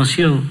 de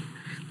donación.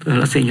 Entonces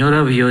la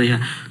señora vio y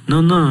decía,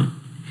 no,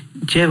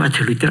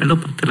 llévatelo y tráelo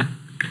para atrás.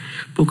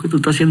 Porque tú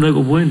estás haciendo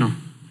algo bueno.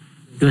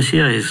 Yo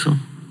hacía eso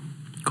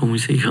con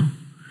mis hijos.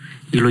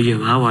 Y lo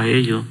llevaba a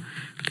ellos.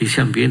 Le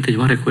hice ambiente. Yo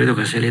me recuerdo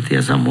que Celeste y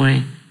a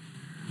Samuel,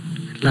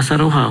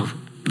 Lázaro House,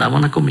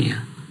 daban la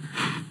comida.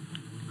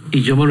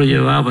 Y yo me lo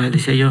llevaba,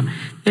 decía yo,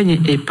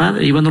 el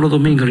padre, iban los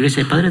domingos, le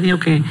decía, el padre dijo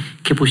que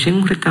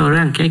pusieron un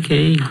restaurante, que hay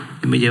que ir.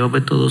 Y me llevaba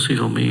a todos los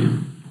hijos míos,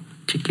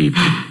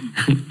 chiquitos,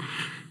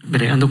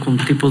 bregando con un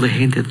tipo de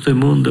gente, todo el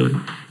mundo.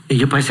 Y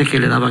yo parece que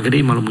le daba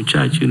grima a los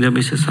muchachos. Y un día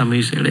me dice Sammy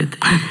y Celeste,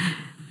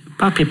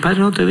 papi, el padre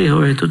no te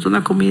dijo esto es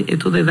una comida,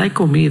 esto de dar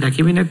comida,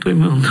 aquí viene todo el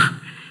mundo.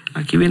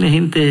 Aquí viene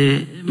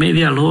gente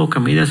media loca,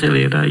 media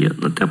acelerada. Yo,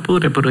 no te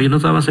apures, pero yo no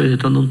estaba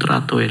solicitando un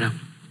trato, era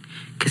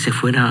que se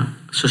fuera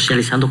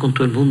socializando con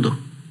todo el mundo.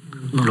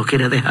 no lo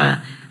quería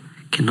dejar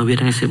que no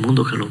vieran ese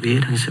mundo, que lo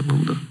vieran ese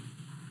mundo.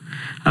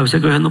 A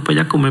veces cogíamos para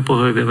allá a comer, pues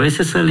a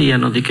veces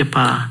salíamos, di que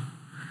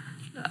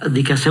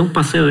hacer un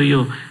paseo, y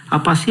yo,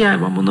 a pasear,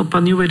 vámonos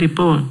para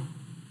Newburyport.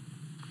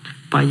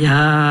 Para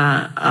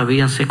allá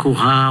había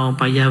secujado,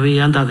 para allá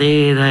había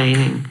andadera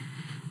en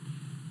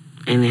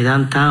el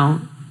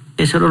downtown.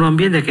 Ese era el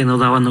ambiente que nos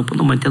daban, nos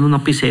metían en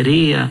una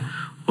pizzería,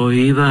 o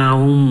iba a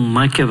un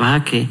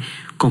marque,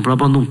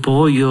 compraban un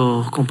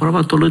pollo,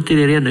 compraban todo lo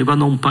tiraría, no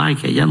iban a un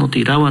parque, allá no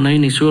tiraban ahí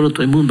ni suelo,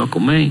 todo el mundo a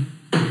comer.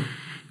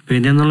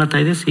 Venían la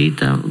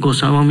tardecita,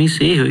 gozaban mis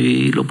hijos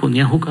y lo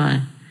ponían a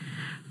jugar.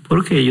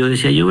 Porque yo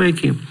decía, yo ve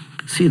que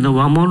si nos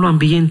vamos a los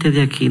ambientes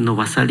de aquí, nos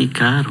va a salir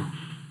caro.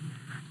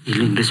 Y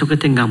el ingreso que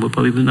tengamos es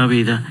para vivir una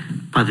vida,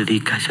 para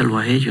dedicárselo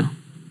a ellos.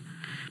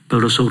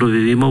 Pero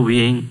sobrevivimos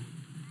bien.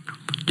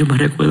 Yo me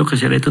recuerdo que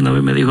Celeste una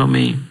vez me dijo a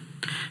mí,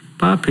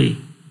 papi,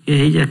 y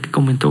ella que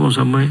comentó con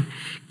Samuel,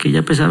 que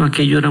ella pensaba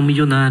que yo era un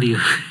millonario.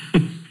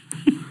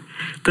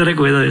 ¿Te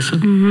recuerdas de eso?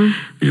 Uh-huh.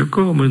 Y yo,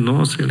 ¿cómo?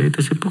 No,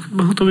 Celeste, porque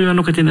nosotros vivimos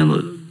lo que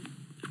tenemos,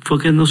 fue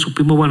que no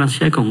supimos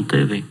balancear con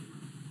ustedes.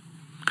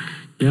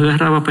 Yo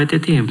agarraba para este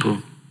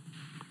tiempo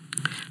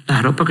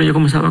la ropa que yo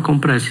comenzaba a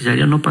comprar, si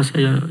salía no pasé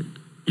allá,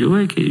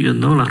 yo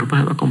no, la ropa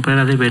se va a comprar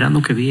era de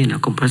verano que viene, a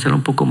comprársela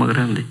un poco más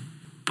grande,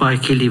 para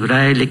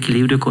equilibrar el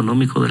equilibrio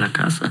económico de la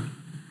casa.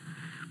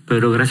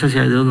 Pero gracias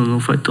a Dios no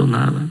nos faltó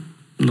nada.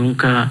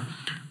 Nunca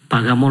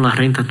pagamos la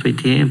renta todo el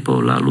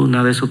tiempo, la luz,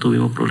 nada de eso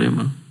tuvimos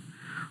problemas.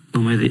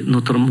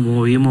 Nosotros nos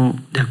movimos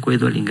de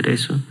acuerdo al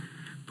ingreso.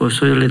 Por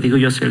eso yo le digo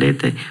yo a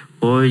Celeste,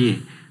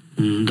 oye,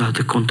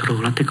 date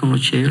controlate con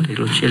los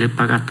cheles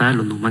para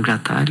gastarlos, no más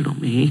gastarlos,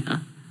 mi hija.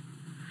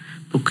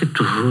 Porque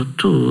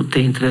tú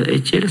te entras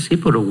de cheles, sí,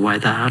 pero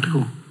guarda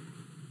algo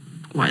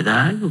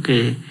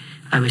que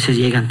a veces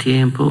llegan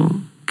tiempos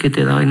que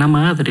te da en la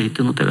madre y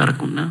tú no te agarras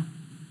con nada.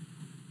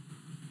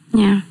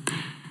 Yeah.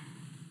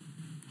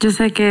 Yo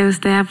sé que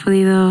usted ha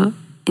podido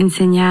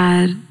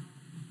enseñar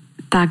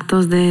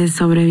tactos de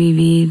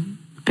sobrevivir,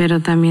 pero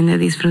también de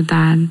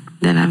disfrutar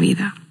de la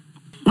vida.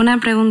 Una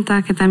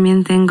pregunta que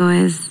también tengo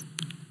es,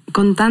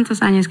 con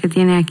tantos años que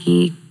tiene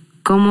aquí,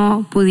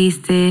 ¿cómo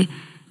pudiste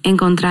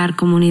encontrar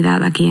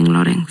comunidad aquí en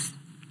Lawrence?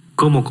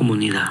 ¿Cómo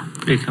comunidad?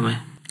 Explícame.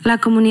 La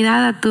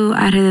comunidad a tu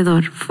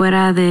alrededor,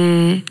 fuera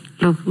de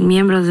los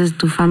miembros de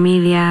tu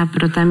familia,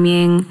 pero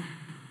también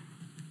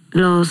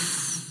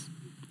los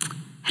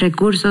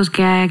recursos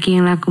que hay aquí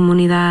en la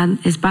comunidad,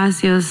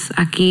 espacios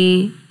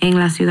aquí en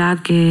la ciudad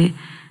que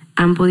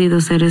han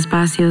podido ser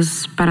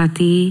espacios para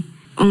ti.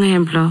 Un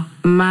ejemplo,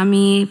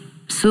 mami,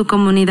 su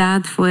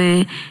comunidad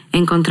fue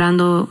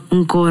encontrando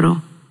un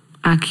coro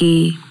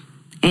aquí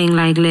en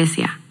la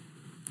iglesia.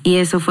 Y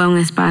eso fue un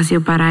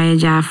espacio para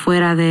ella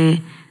fuera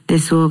de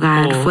su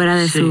hogar, fuera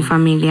de su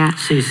familia.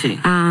 Sí, sí.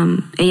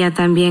 Ella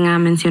también ha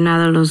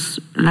mencionado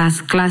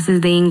las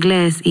clases de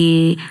inglés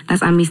y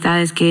las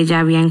amistades que ella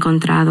había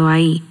encontrado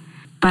ahí.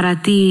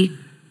 Para ti,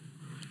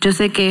 yo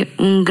sé que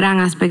un gran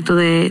aspecto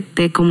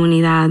de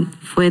comunidad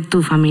fue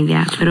tu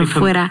familia, pero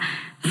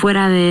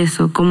fuera de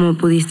eso, ¿cómo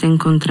pudiste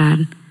encontrar?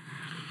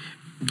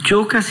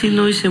 Yo casi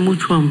no hice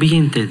mucho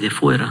ambiente de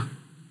fuera.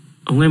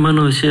 Un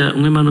hermano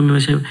me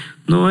decía,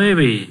 no,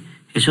 Evi,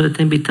 eso de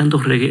estar invitando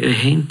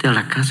gente a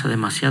la casa,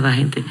 demasiada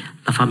gente.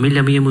 La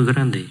familia mía es muy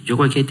grande. Yo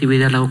cualquier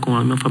actividad la hago con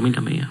la misma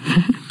familia mía.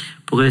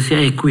 Porque decía,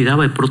 él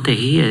cuidaba, él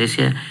protegía.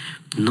 Decía,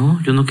 no,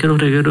 yo no quiero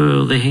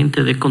reguero de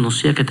gente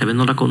desconocida que tal vez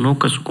no la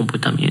conozca su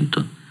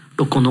comportamiento.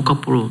 Lo conozca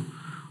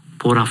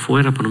por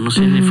afuera, pero no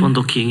sé en el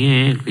fondo quién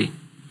es él.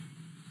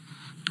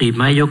 Y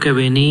más yo que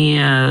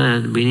venía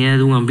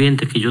de un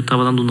ambiente que yo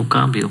estaba dando unos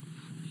cambios.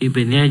 Y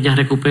venía ya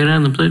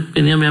recuperando. Entonces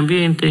venía a mi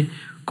ambiente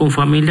con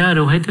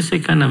familiares o gente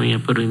cercana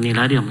mía, pero en el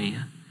área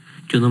mía.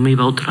 Yo no me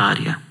iba a otra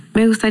área.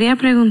 Me gustaría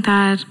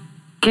preguntar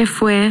qué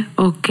fue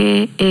o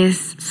qué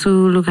es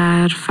su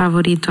lugar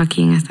favorito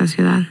aquí en esta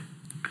ciudad.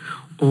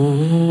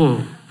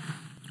 Uno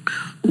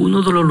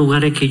de los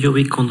lugares que yo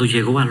vi cuando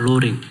llegó a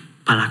Lawrence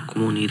para la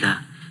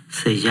comunidad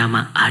se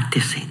llama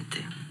Arte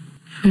Center.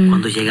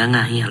 Cuando llegan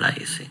ahí a la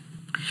S,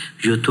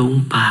 yo tuve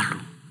un palo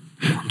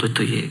cuando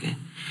esto llegue.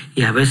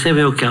 Y a veces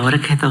veo que ahora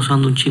es que se está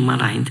usando un chisme a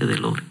la gente de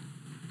Lawrence.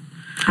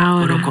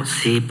 Ahora. Pero,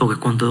 sí, porque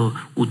cuando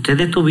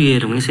ustedes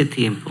tuvieron ese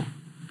tiempo,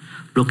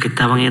 los que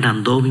estaban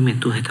eran dos y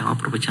estaban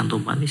aprovechando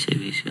más del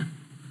servicio.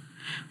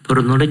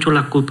 Pero no le echó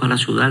la culpa a la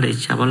ciudad, le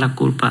echaba la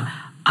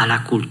culpa a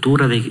la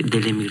cultura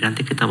del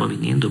inmigrante que estaba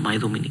viniendo, más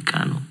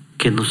dominicano,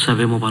 que no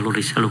sabemos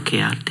valorizar lo que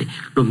es arte.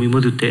 Lo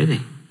mismo de ustedes.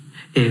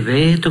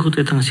 Ve esto que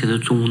ustedes están haciendo,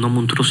 es una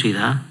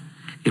monstruosidad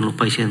en los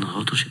países de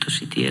nosotros, si esto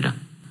existiera.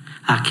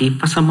 Aquí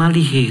pasa más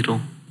ligero,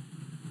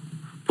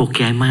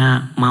 porque hay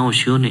más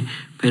opciones,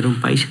 pero en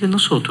países de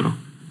nosotros,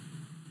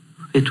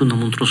 esto es una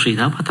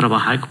monstruosidad para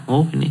trabajar con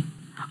jóvenes.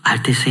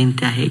 Arte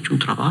Center ha hecho un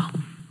trabajo.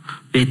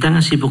 Es tan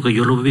así porque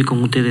yo lo viví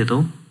con ustedes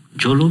dos.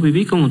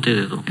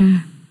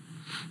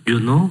 Yo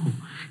no.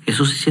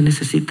 Eso sí se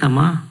necesita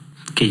más.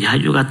 Que ya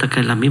yo hasta que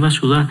en la misma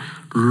ciudad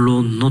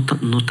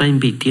no está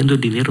invirtiendo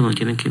el dinero donde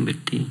tienen que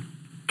invertir.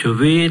 Yo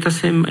vi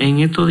en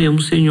estos días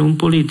un señor, un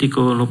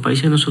político en los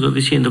países de nosotros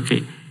diciendo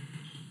que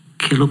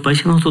los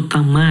países de nosotros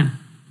están mal.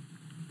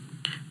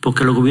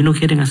 Porque los gobiernos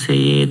quieren hacer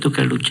esto,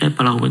 que luchar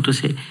para la juventud.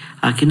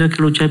 Aquí no hay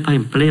que luchar para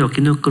empleo,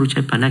 aquí no hay que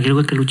luchar para nada, aquí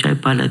hay que luchar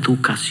para la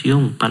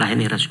educación, para la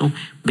generación.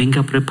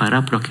 Venga a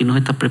preparar, pero aquí no se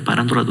está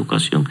preparando la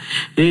educación.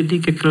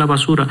 Dice que la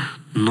basura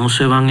no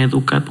se van a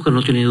educar porque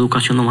no tienen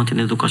educación, no van a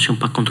tener educación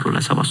para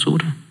controlar esa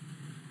basura.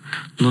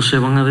 No se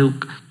van a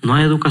no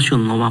hay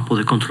educación, no va a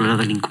poder controlar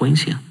la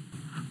delincuencia.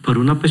 Pero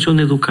una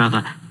persona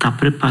educada está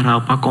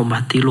preparada para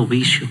combatir los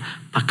vicios,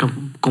 para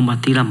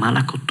combatir las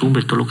malas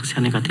costumbres, todo lo que sea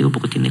negativo,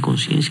 porque tiene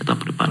conciencia, está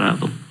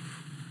preparado.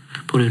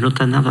 Pero no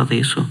está nada de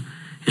eso.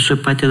 Eso es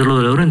parte de lo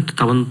de ahora.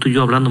 Estaban tú y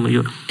yo hablando,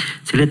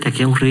 Celeste,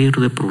 aquí hay un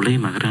reguero de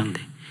problemas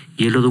grandes,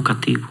 y es lo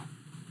educativo,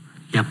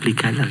 y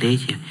aplicar las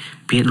leyes.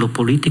 Bien, los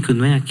políticos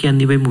no es aquí a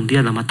nivel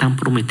mundial, nada más están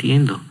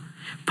prometiendo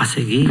para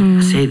seguir,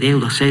 hacer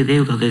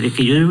deuda. Desde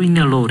que yo vine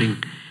a Loren,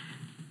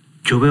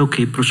 yo veo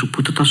que el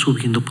presupuesto está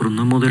subiendo, pero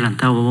no hemos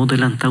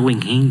adelantado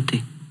en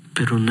gente,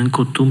 pero no en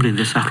costumbre, en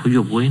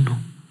desarrollo bueno.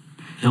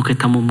 Veo que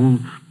estamos muy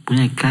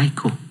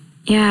arcaicos.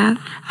 Yeah.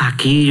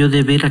 Aquí yo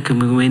de veras que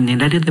en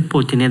el área de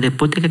deporte, en el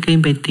deporte que hay que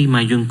invertir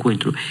más, yo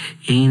encuentro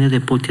en el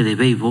deporte de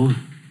béisbol,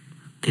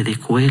 de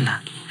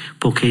escuela,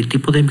 porque el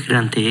tipo de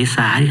inmigrante es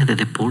esa área de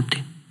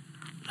deporte.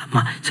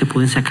 Se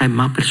pueden sacar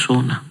más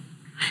personas.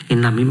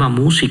 En la misma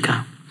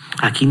música,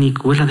 aquí en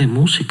escuela de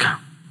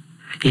música.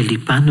 El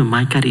hispano, el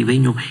más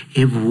caribeño,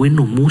 es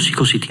bueno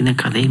músico si tiene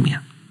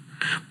academia.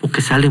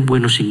 Porque salen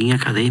buenos sin ir a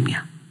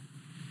academia.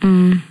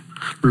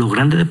 Lo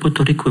grande de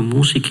Puerto Rico en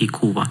música y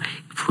Cuba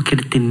fue que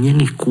tenían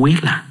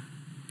escuela.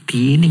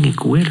 Tienen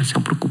escuela, se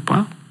han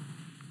preocupado.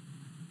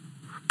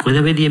 Puede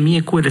haber 10,000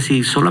 escuelas.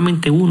 Si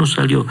solamente uno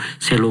salió,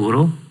 se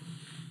logró.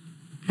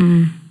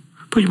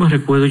 Pues yo me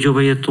recuerdo, yo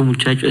veía a estos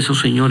muchachos, esos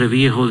señores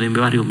viejos de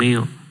barrio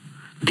mío,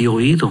 de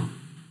oído,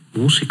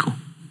 músicos.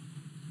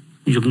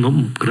 No,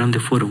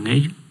 grandes fueron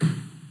ellos.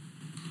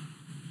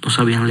 No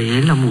sabían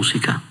leer la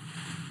música.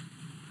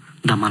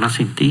 Nada más la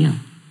sentían.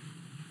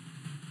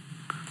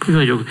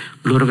 Pues yo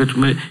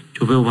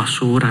veo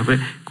basura,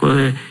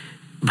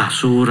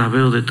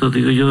 veo de todo.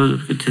 Digo, yo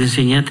te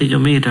enseñaste,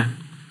 mira,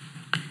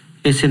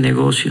 ese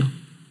negocio,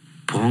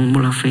 pongo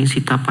la fe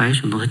y tapa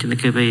eso. No se tiene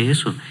que ver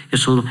eso.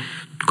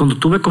 Cuando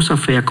tú ves cosas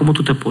feas, ¿cómo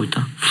tú te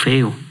portas?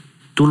 Feo.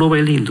 Tú lo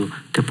ves lindo,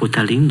 te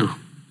portas lindo.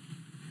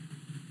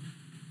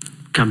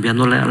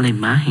 Cambiando la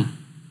imagen.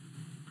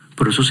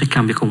 Por eso se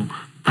cambia con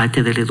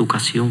parte de la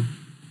educación.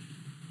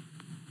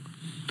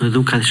 No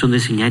educación de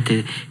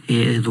enseñarte,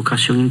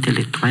 educación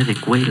intelectual de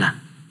escuela.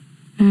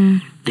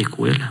 De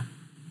escuela.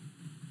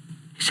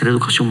 Esa es la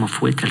educación más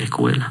fuerte, la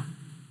escuela.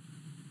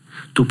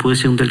 Tú puedes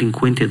ser un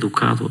delincuente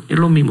educado. Es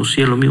lo mismo, sí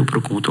es lo mismo,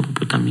 pero con otro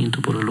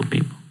comportamiento, pero es lo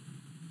mismo.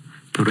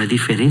 Pero hay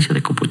diferencia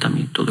de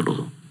comportamiento de los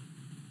dos.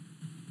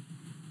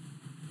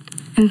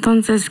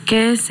 Entonces,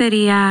 ¿qué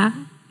sería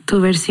tu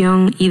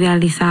versión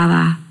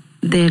idealizada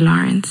de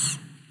Lawrence?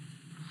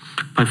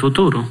 Para el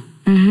futuro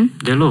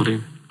de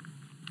Loren.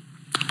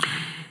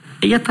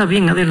 Ella está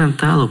bien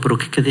adelantado, pero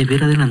que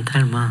debiera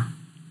adelantar más.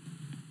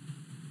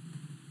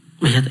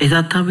 Ella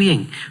está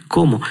bien.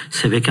 ¿Cómo?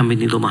 Se ve que han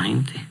venido más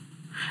gente.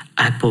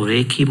 Por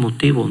X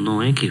motivo,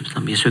 no X,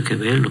 también eso hay que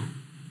verlo.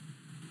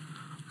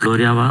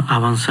 Loren ha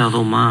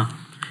avanzado más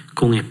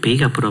con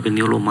espiga, pero ha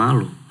venido lo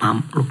malo,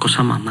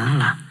 cosas más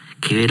malas,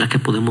 que es la que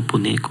podemos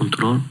poner en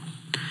control.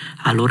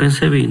 A Loren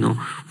se vino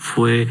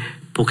fue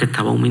porque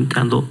estaba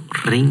aumentando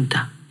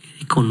renta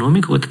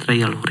económico que te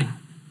traía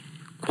Loren.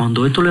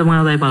 Cuando esto le van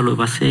a dar valor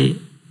va a ser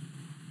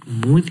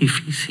muy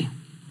difícil.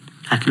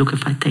 Aquí lo que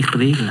falta es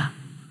regla.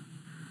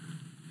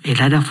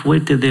 El área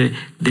fuerte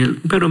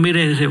pero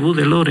mire el rebú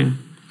de Loren.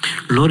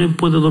 Loren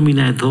puede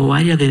dominar 2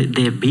 áreas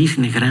de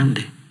business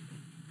grandes: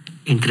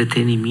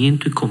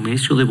 entretenimiento y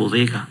comercio de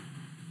bodega.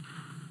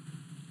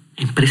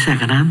 Empresas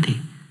grandes.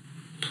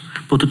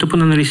 Pues tú te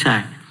pones a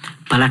analizar,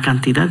 para la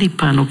cantidad de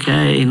hispanos que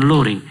hay en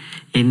Loren,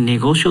 el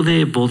negocio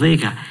de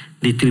bodega,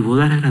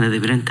 distribuidoras grandes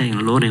deberían estar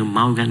en Loren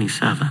más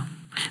organizada.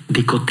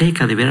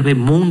 Discoteca, debería haber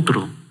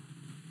monstruos,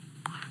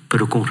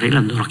 pero con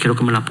reglas. No quiero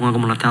que me la pongan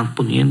como la están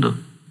poniendo.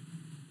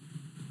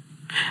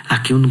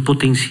 Aquí hay un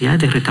potencial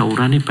de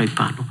restaurantes para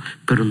hispanos,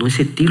 pero no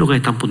ese estilo que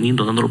están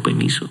poniendo, dando los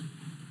permisos.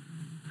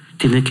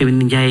 Tiene que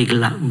venir ya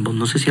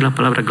no sé si es la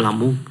palabra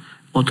glamour,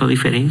 otra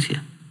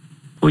diferencia.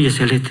 Oye,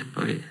 Celeste,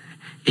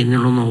 en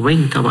los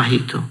 90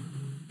 bajito,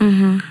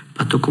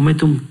 para tú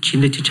comerte un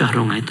chin de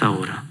chicharrón a esta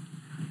hora,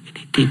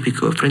 en el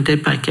típico, frente al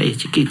parque ahí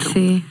chiquito,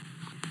 sí,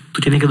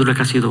 tú tienes que durar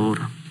casi 2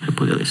 horas, me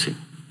podía decir,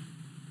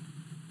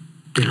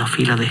 de la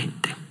fila de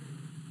gente.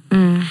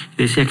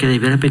 Decía que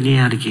debiera venir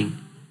alguien,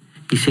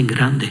 dicen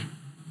grande,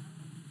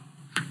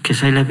 que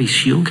esa es la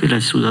visión que la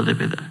ciudad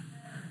debe dar.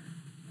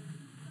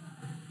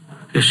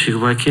 Es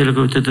igual que lo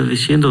que usted está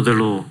diciendo de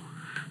los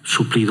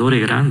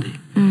suplidores grandes.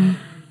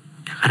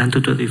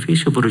 Agarrando tu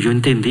edificio, pero yo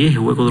entendí el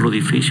juego de los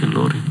edificios en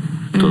Loren.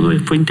 Todo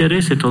fue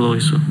interés de todo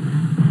eso.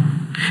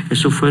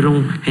 Eso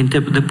fueron gente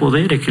de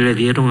poderes que le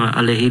dieron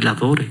a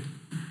legisladores.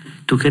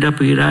 Tú quieres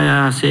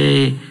aspirar a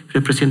ser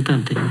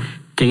representante,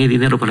 ten el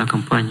dinero para la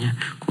campaña.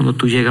 Cuando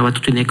tú llegabas,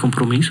 tú tenías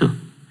compromiso.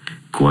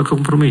 ¿Cuál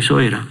compromiso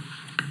era?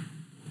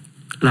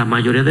 La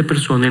mayoría de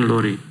personas en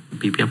Lore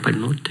vivían para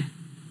el norte.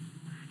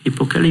 ¿Y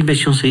por qué la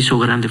inversión se hizo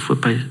grande? Fue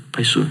para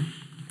el sur.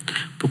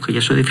 Porque ya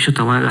esos edificios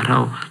estaban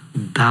agarrados,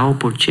 dados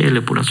por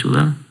Chile, por la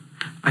ciudad.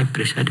 Hay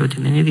empresarios que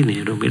tienen el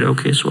dinero. Mira lo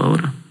que es eso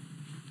ahora.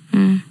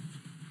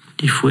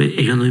 Y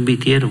ellos no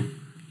invirtieron.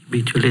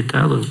 Invirtió el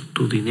Estado,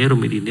 tu dinero,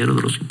 mi dinero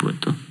de los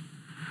impuestos.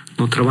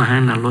 No trabajan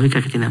en la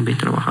lógica que tienen bien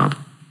trabajado.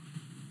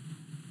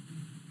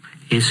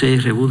 Ese es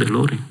el rebú de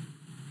Loren.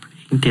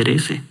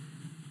 Intereses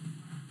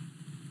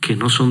que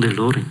no son de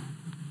Loren.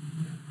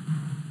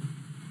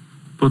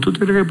 Pues tú te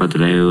crees que para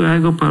traer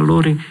algo para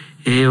Loren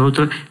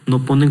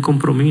no ponen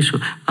compromiso.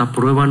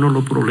 Apruébanos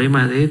los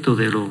problemas de esto,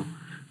 de los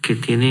que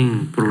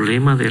tienen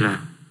problemas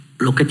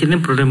los que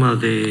tienen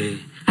problemas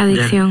de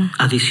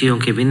adicción,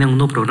 que vienen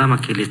unos programas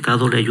que el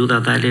Estado le ayuda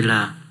a darle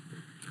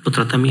los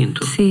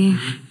tratamientos. Sí.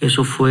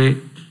 Eso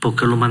fue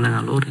porque lo mandan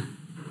a Loren.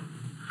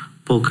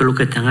 Porque los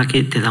que están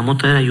aquí te damos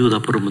toda la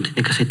ayuda, pero no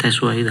tienen que aceptar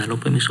eso ahí, dar los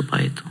permisos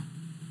para esto.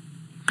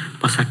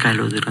 Para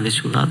sacarlo de grandes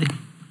ciudades.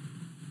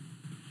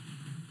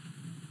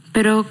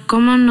 Pero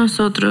 ¿cómo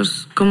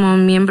nosotros, como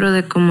miembros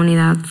de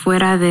comunidad,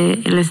 fuera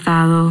del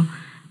Estado,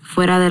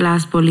 fuera de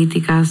las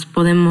políticas,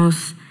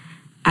 podemos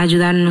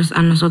ayudarnos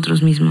a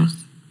nosotros mismos?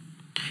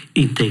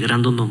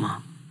 Integrándonos más,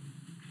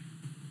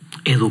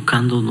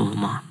 educándonos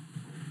más.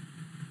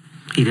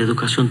 Y la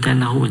educación está en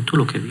la juventud,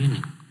 lo que viene.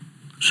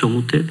 Son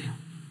ustedes.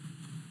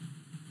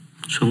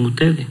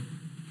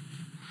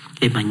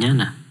 Es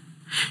mañana.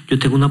 Yo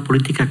tengo una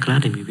política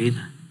clara en mi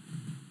vida.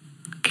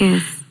 ¿Qué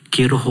es?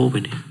 Quiero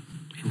jóvenes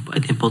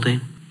en poder.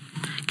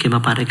 Que me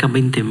aparezcan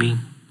 20,000.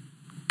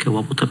 Que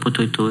voy a votar por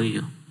todo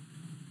ello.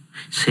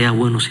 Sea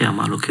bueno, sea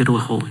malo. Quiero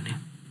jóvenes.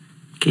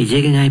 Que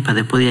lleguen ahí para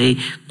después de ahí.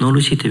 No lo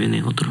hiciste bien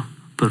en otro.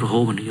 Pero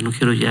jóvenes. Yo no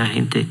quiero ya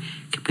gente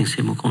que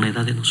pensemos con la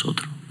edad de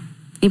nosotros.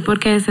 ¿Y por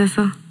qué es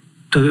eso?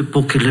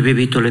 Porque le he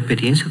vivido la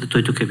experiencia de todo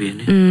esto que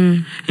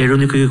viene. Es lo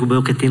único que yo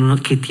veo que tiene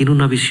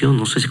una visión.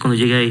 No sé si cuando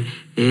llegue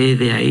ahí,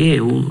 de ahí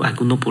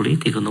alguno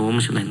político, no voy a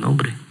mencionar el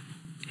nombre.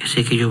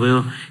 Ese que yo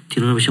veo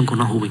tiene una visión con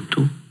la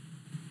juventud.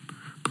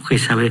 Porque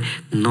sabe,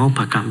 no,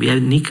 para cambiar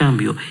ni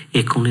cambio,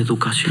 es con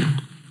educación.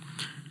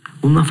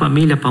 Una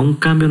familia, para un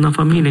cambio en una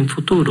familia en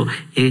futuro,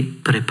 es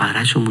preparar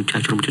a esos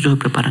muchachos. Los muchachos se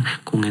preparan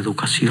con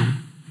educación.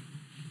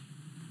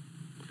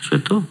 Eso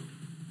es todo.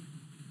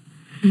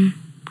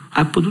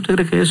 Pues tú te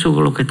crees que eso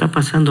es lo que está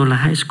pasando en la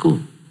high school.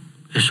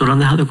 Eso lo han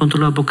dejado de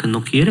controlar porque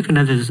no quiere que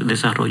nadie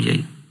desarrolle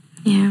ahí.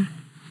 Yeah.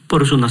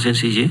 Por eso es una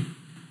sencillez.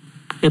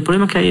 El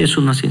problema que hay es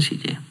una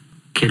sencillez.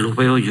 Que lo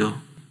veo yo.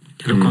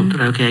 De lo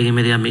contrario que alguien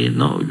me diga a mí,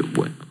 no,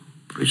 bueno,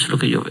 pero eso es lo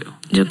que yo veo.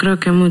 Yo creo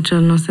que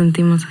muchos nos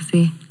sentimos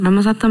así.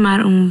 Vamos a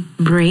tomar un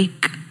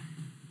break.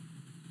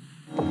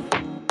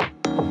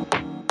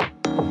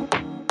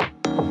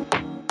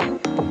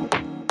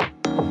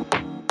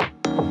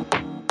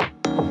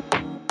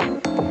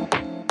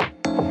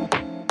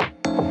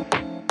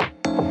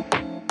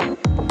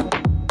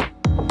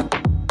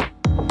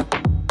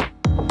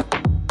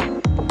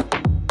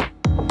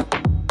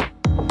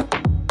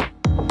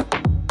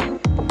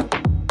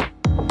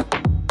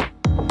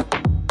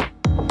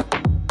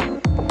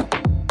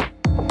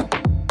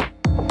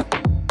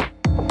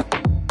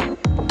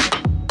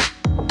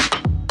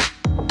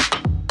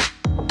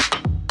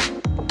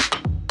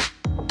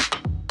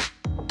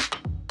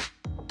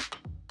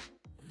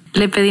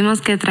 Le pedimos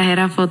que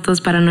trajera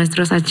fotos para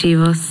nuestros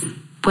archivos.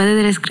 ¿Puede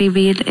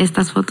describir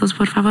estas fotos,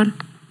 por favor?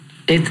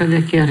 Esta de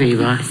aquí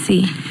arriba.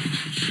 Sí.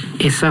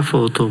 Esa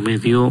foto me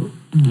dio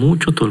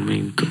mucho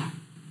tormento.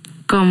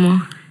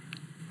 ¿Cómo?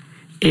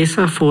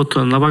 Esa foto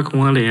andaba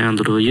con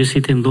Alejandro. Ellos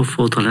existen 2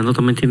 fotos. Alejandro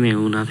también tiene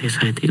una de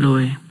esas estilo.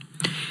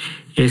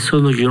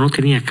 Yo no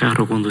tenía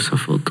carro cuando esa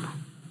foto.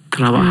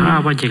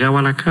 Trabajaba,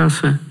 llegaba a la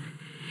casa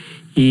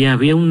y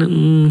había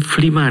un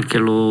flea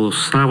market los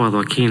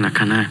sábados aquí en la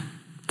Canal.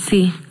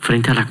 Sí.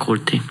 Frente a la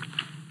corte.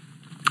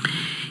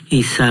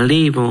 Y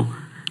salimos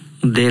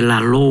de la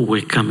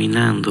Lowe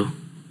caminando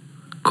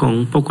con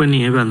un poco de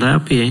nieve, andaba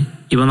a pie,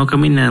 íbamos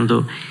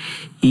caminando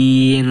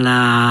y en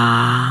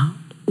la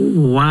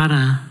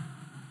Guara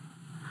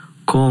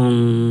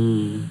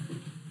con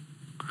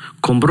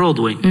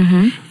Broadway,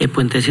 el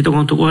puentecito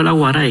cuando tú coges la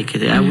Guara y que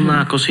te da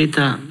una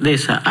cosita de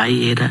esa,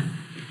 ahí era.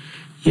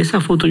 Y esa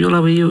foto yo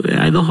la vi,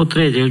 hay 2 o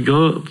 3,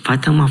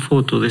 faltan más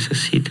fotos de ese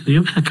sitio.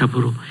 Yo me acá,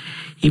 bro.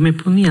 Y me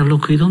ponía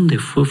loco, ¿y dónde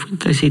fue? ¿Fue en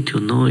tal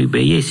sitio? No, y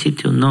veía el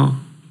sitio, no.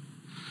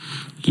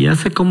 Y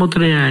hace como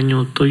 3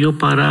 años estoy yo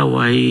parado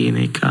ahí en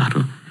el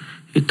carro,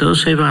 y estoy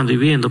observando y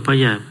viendo para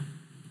allá.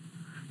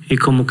 Y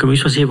como que me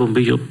hizo así el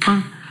bombillo,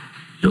 ¡pam!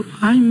 Yo,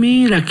 ay,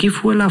 mira, aquí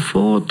fue la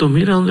foto,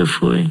 mira dónde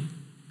fue. Me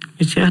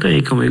eché a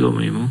reír conmigo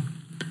mismo.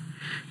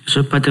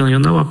 Eso es parte de donde yo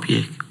andaba a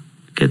pie.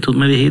 Que tú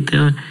me dijiste,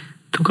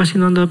 tú casi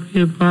no andas a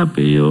pie,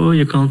 papi. Y yo,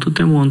 oye, cuando tú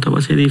te montas va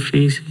a ser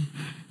difícil.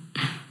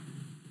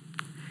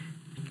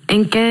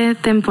 ¿En qué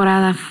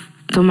temporada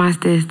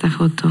tomaste esta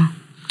foto?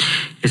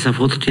 Esa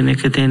foto tiene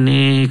que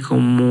tener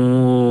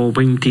como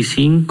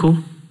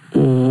 25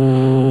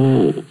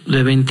 o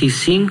De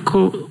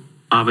 25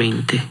 a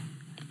 20.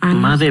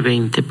 Años. Más de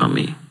 20 para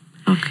mí.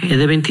 Okay. Es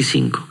de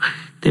 25.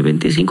 De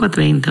 25 a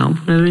 30, vamos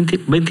a poner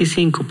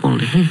 25,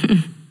 ponle.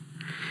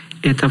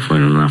 Esta fue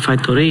en una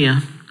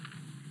factoría.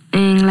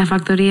 ¿En la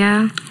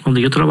factoría?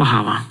 Donde yo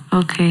trabajaba.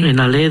 Okay. En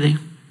la LED.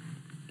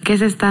 ¿Qué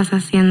se estás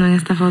haciendo en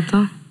esta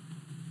foto?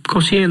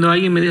 Cosiendo.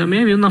 Alguien me dijo,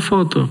 mira, vi una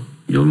foto.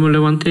 Yo me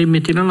levanté y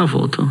me tiraron la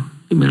foto.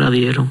 Y me la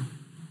dieron.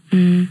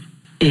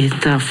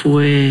 Esta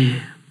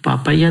fue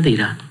Papa y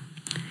Yadira.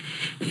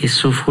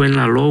 Eso fue en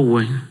la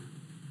Lowe.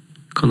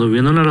 Cuando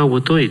vino en la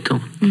Lowe todito.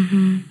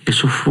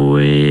 Eso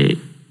fue...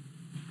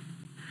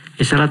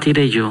 Esa la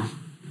tiré yo.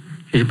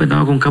 Yo siempre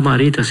andaba con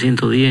camarita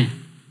 110.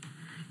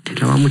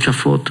 Tiraba muchas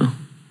fotos.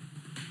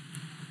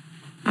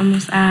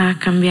 Vamos a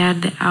cambiar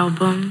de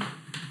álbum.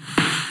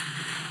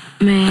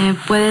 ¿Me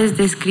puedes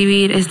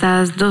describir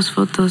estas dos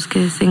fotos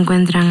que se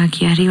encuentran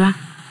aquí arriba?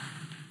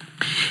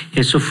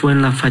 Eso fue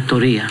en la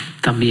factoría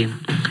también.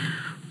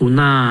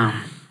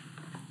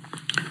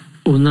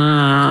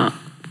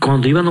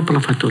 Cuando íbamos por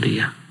la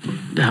factoría,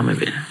 déjame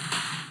ver.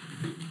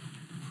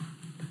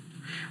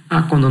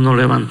 Cuando nos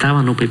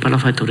levantábamos para ir para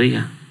la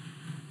factoría.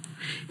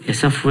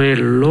 Esa fue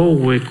el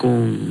Lowe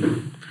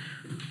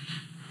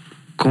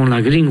con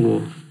la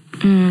Greenwood.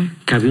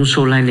 Que había un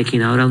solar en la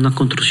esquina, ahora una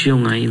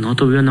construcción ahí.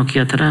 Nosotros vivíamos aquí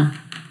atrás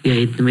y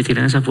ahí me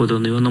tiraron esa foto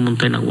donde íbamos a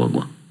montar en la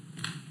guagua.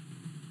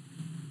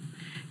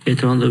 Esto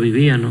es donde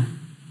vivía, ¿no?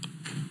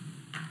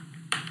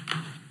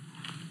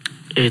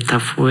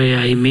 Esta fue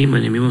ahí mismo,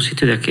 en el mismo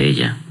sitio de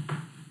aquella.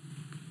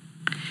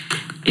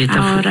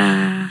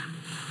 Ahora,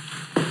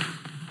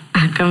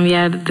 a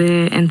cambiar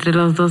entre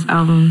los dos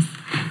álbumes.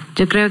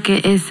 Yo creo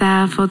que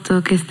esa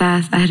foto que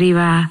estás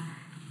arriba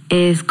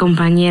es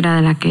compañera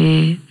de la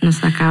que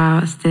nos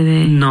acabaste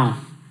de... No,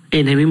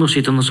 en el mismo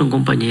sitio no son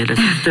compañeras.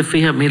 Si usted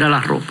fija, mira la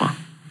ropa.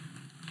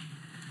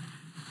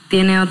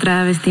 ¿Tiene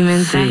otra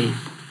vestimenta? Sí.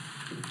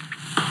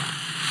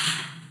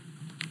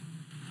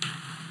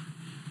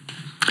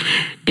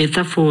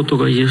 Esta foto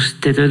que yo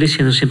te estoy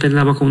diciendo, siempre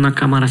andaba con una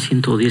cámara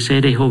 110, ese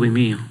era el hobby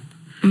mío.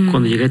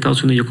 Cuando llegué a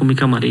Estados Unidos, yo con mi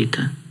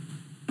camarita.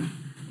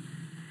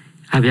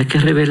 Había que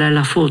revelar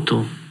la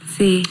foto.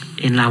 Sí.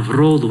 En la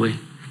Broadway,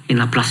 en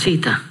la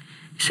placita.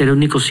 Ese era el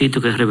único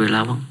sitio que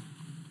revelaban.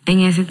 En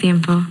ese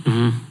tiempo.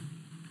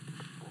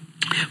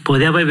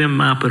 Podía haber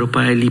más, pero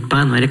para el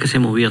hispano era que se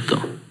movía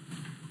todo.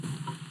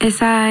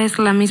 Esa es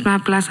la misma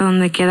plaza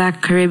donde queda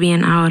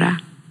Caribbean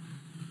ahora.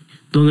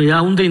 Donde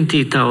hay un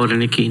dentista ahora en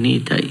la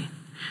esquinita ahí.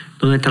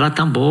 Donde está la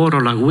tambora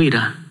o la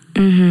guira.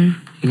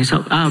 En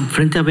esa,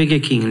 frente a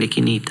Burger King, en la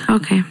esquinita.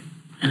 Ok. En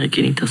la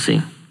esquinita,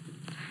 sí.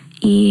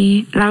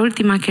 Y la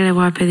última que le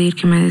voy a pedir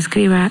que me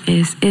describa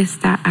es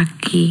esta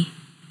aquí.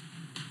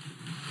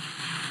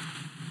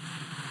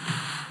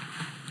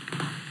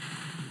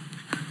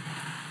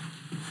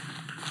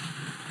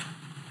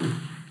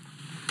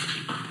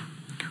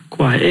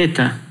 ¿Cuál?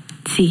 ¿Esta?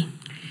 Sí.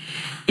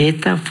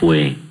 Esta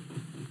fue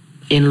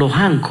en Los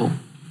Jancos,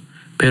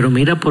 pero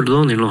mira por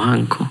dónde en Los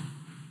Jancos.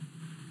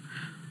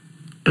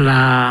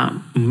 La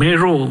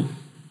Mero,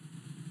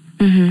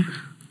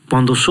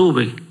 cuando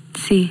sube,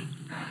 sí,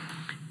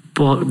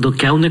 por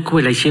donde hay una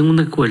escuela, y si en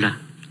una escuela,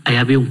 ahí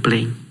había un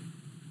plane.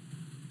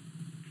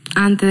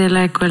 Antes de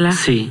la escuela.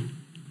 Sí,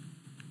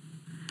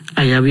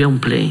 ahí había un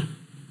plane.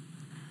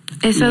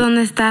 ¿Eso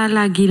dónde está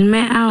la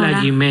Guilmet ahora?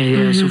 La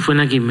Guilmet, eso fue en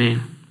la Guilmet,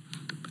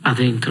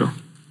 adentro.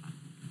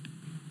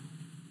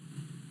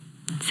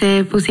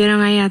 ¿Se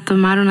pusieron ahí a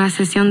tomar una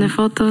sesión de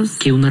fotos?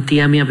 Que una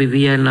tía mía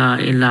vivía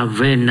en la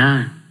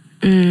Bernard.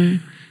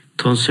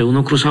 Entonces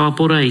uno cruzaba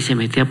por ahí, se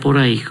metía por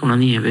ahí con la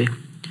nieve.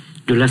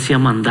 Yo le hacía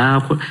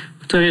mandado.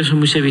 Todavía soy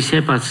muy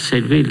servicial para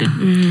servirle.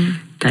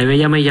 Tal vez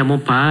ella me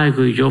llamó para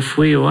algo y yo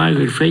fui o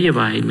algo y fue a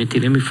llevar y me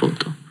tiré mi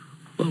foto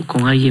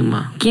con alguien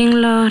más.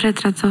 ¿Quién lo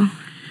retrató?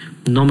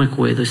 No me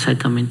acuerdo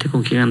exactamente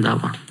con quién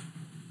andaba.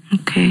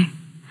 Ok.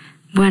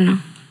 Bueno,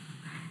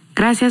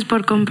 gracias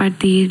por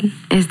compartir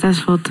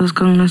estas fotos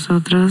con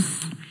nosotros.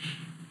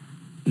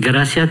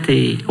 Gracias a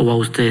ti o a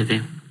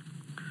ustedes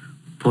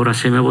por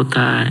hacerme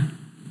botar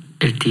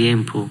el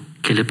tiempo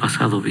que le he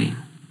pasado bien.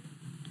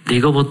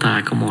 Digo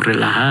botar, como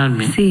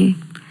relajarme. Sí.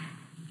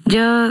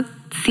 Yo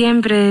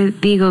siempre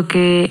digo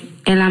que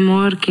el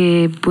amor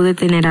que pude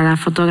tener a la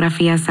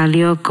fotografía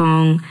salió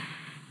con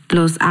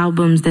los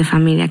álbums de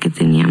familia que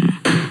teníamos.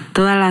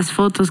 Todas las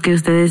fotos que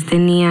ustedes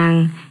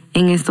tenían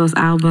en estos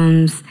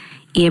álbums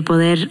y el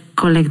poder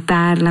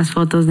colectar las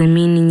fotos de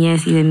mi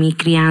niñez y de mi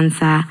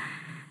crianza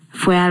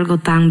fue algo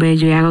tan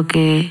bello y algo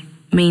que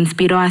me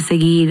inspiró a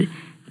seguir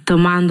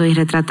tomando y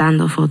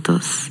retratando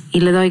fotos. Y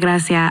le doy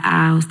gracias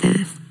a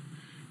ustedes.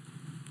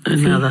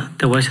 Nada,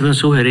 te voy a hacer una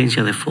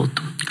sugerencia de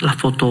fotos. Las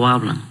fotos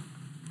hablan.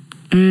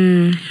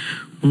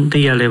 Un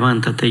día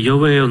levántate. Yo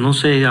veo, no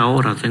sé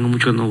ahora, tengo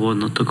mucho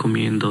no estoy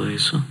comiendo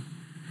eso.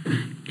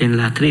 En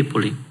la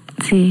Trípoli.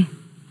 Sí.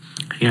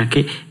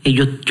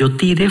 Yo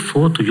tiré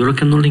fotos, yo lo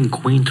que no le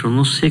encuentro,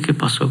 no sé qué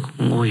pasó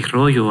con hoy,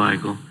 rollo o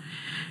algo.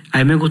 A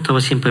mí me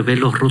gustaba siempre ver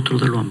los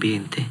rostros de los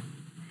ambientes.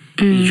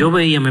 Y yo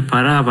veía, me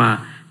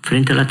paraba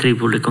frente a la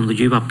tribuna, cuando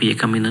yo iba a pie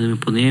caminando, me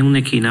ponía en una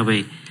esquina a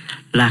ver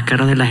la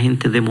cara de la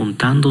gente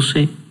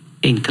desmontándose,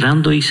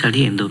 entrando y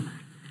saliendo,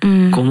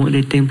 como en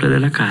el templo de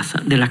la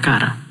casa, de la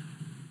cara.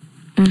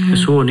 Eso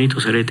es bonito,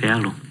 Celeste,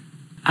 halo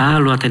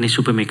hasta en el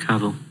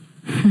supermercado.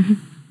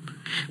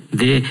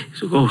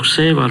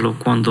 Obsérvalo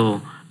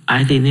cuando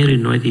hay dinero y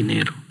no hay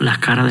dinero. La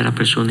cara de la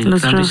persona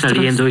entrando y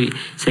saliendo. Y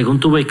según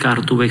tú ves el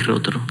carro, tú ves el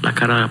otro, la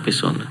cara de la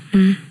persona.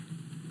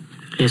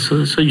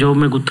 Eso yo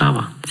me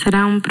gustaba.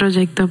 Será un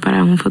proyecto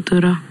para un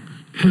futuro.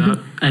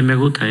 A mí me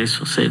gusta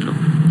eso, hacerlo.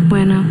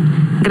 Bueno,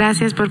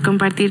 gracias por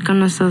compartir con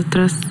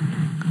nosotros.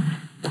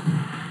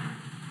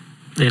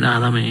 De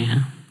nada, mi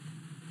hija.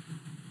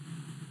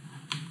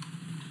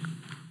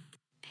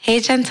 Hey,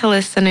 gentle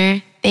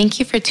listener. Thank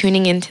you for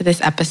tuning into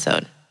this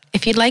episode.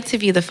 If you'd like to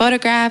view the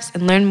photographs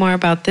and learn more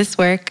about this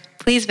work,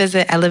 please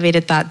visit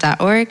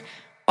elevatedthought.org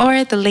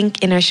or the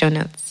link in our show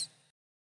notes.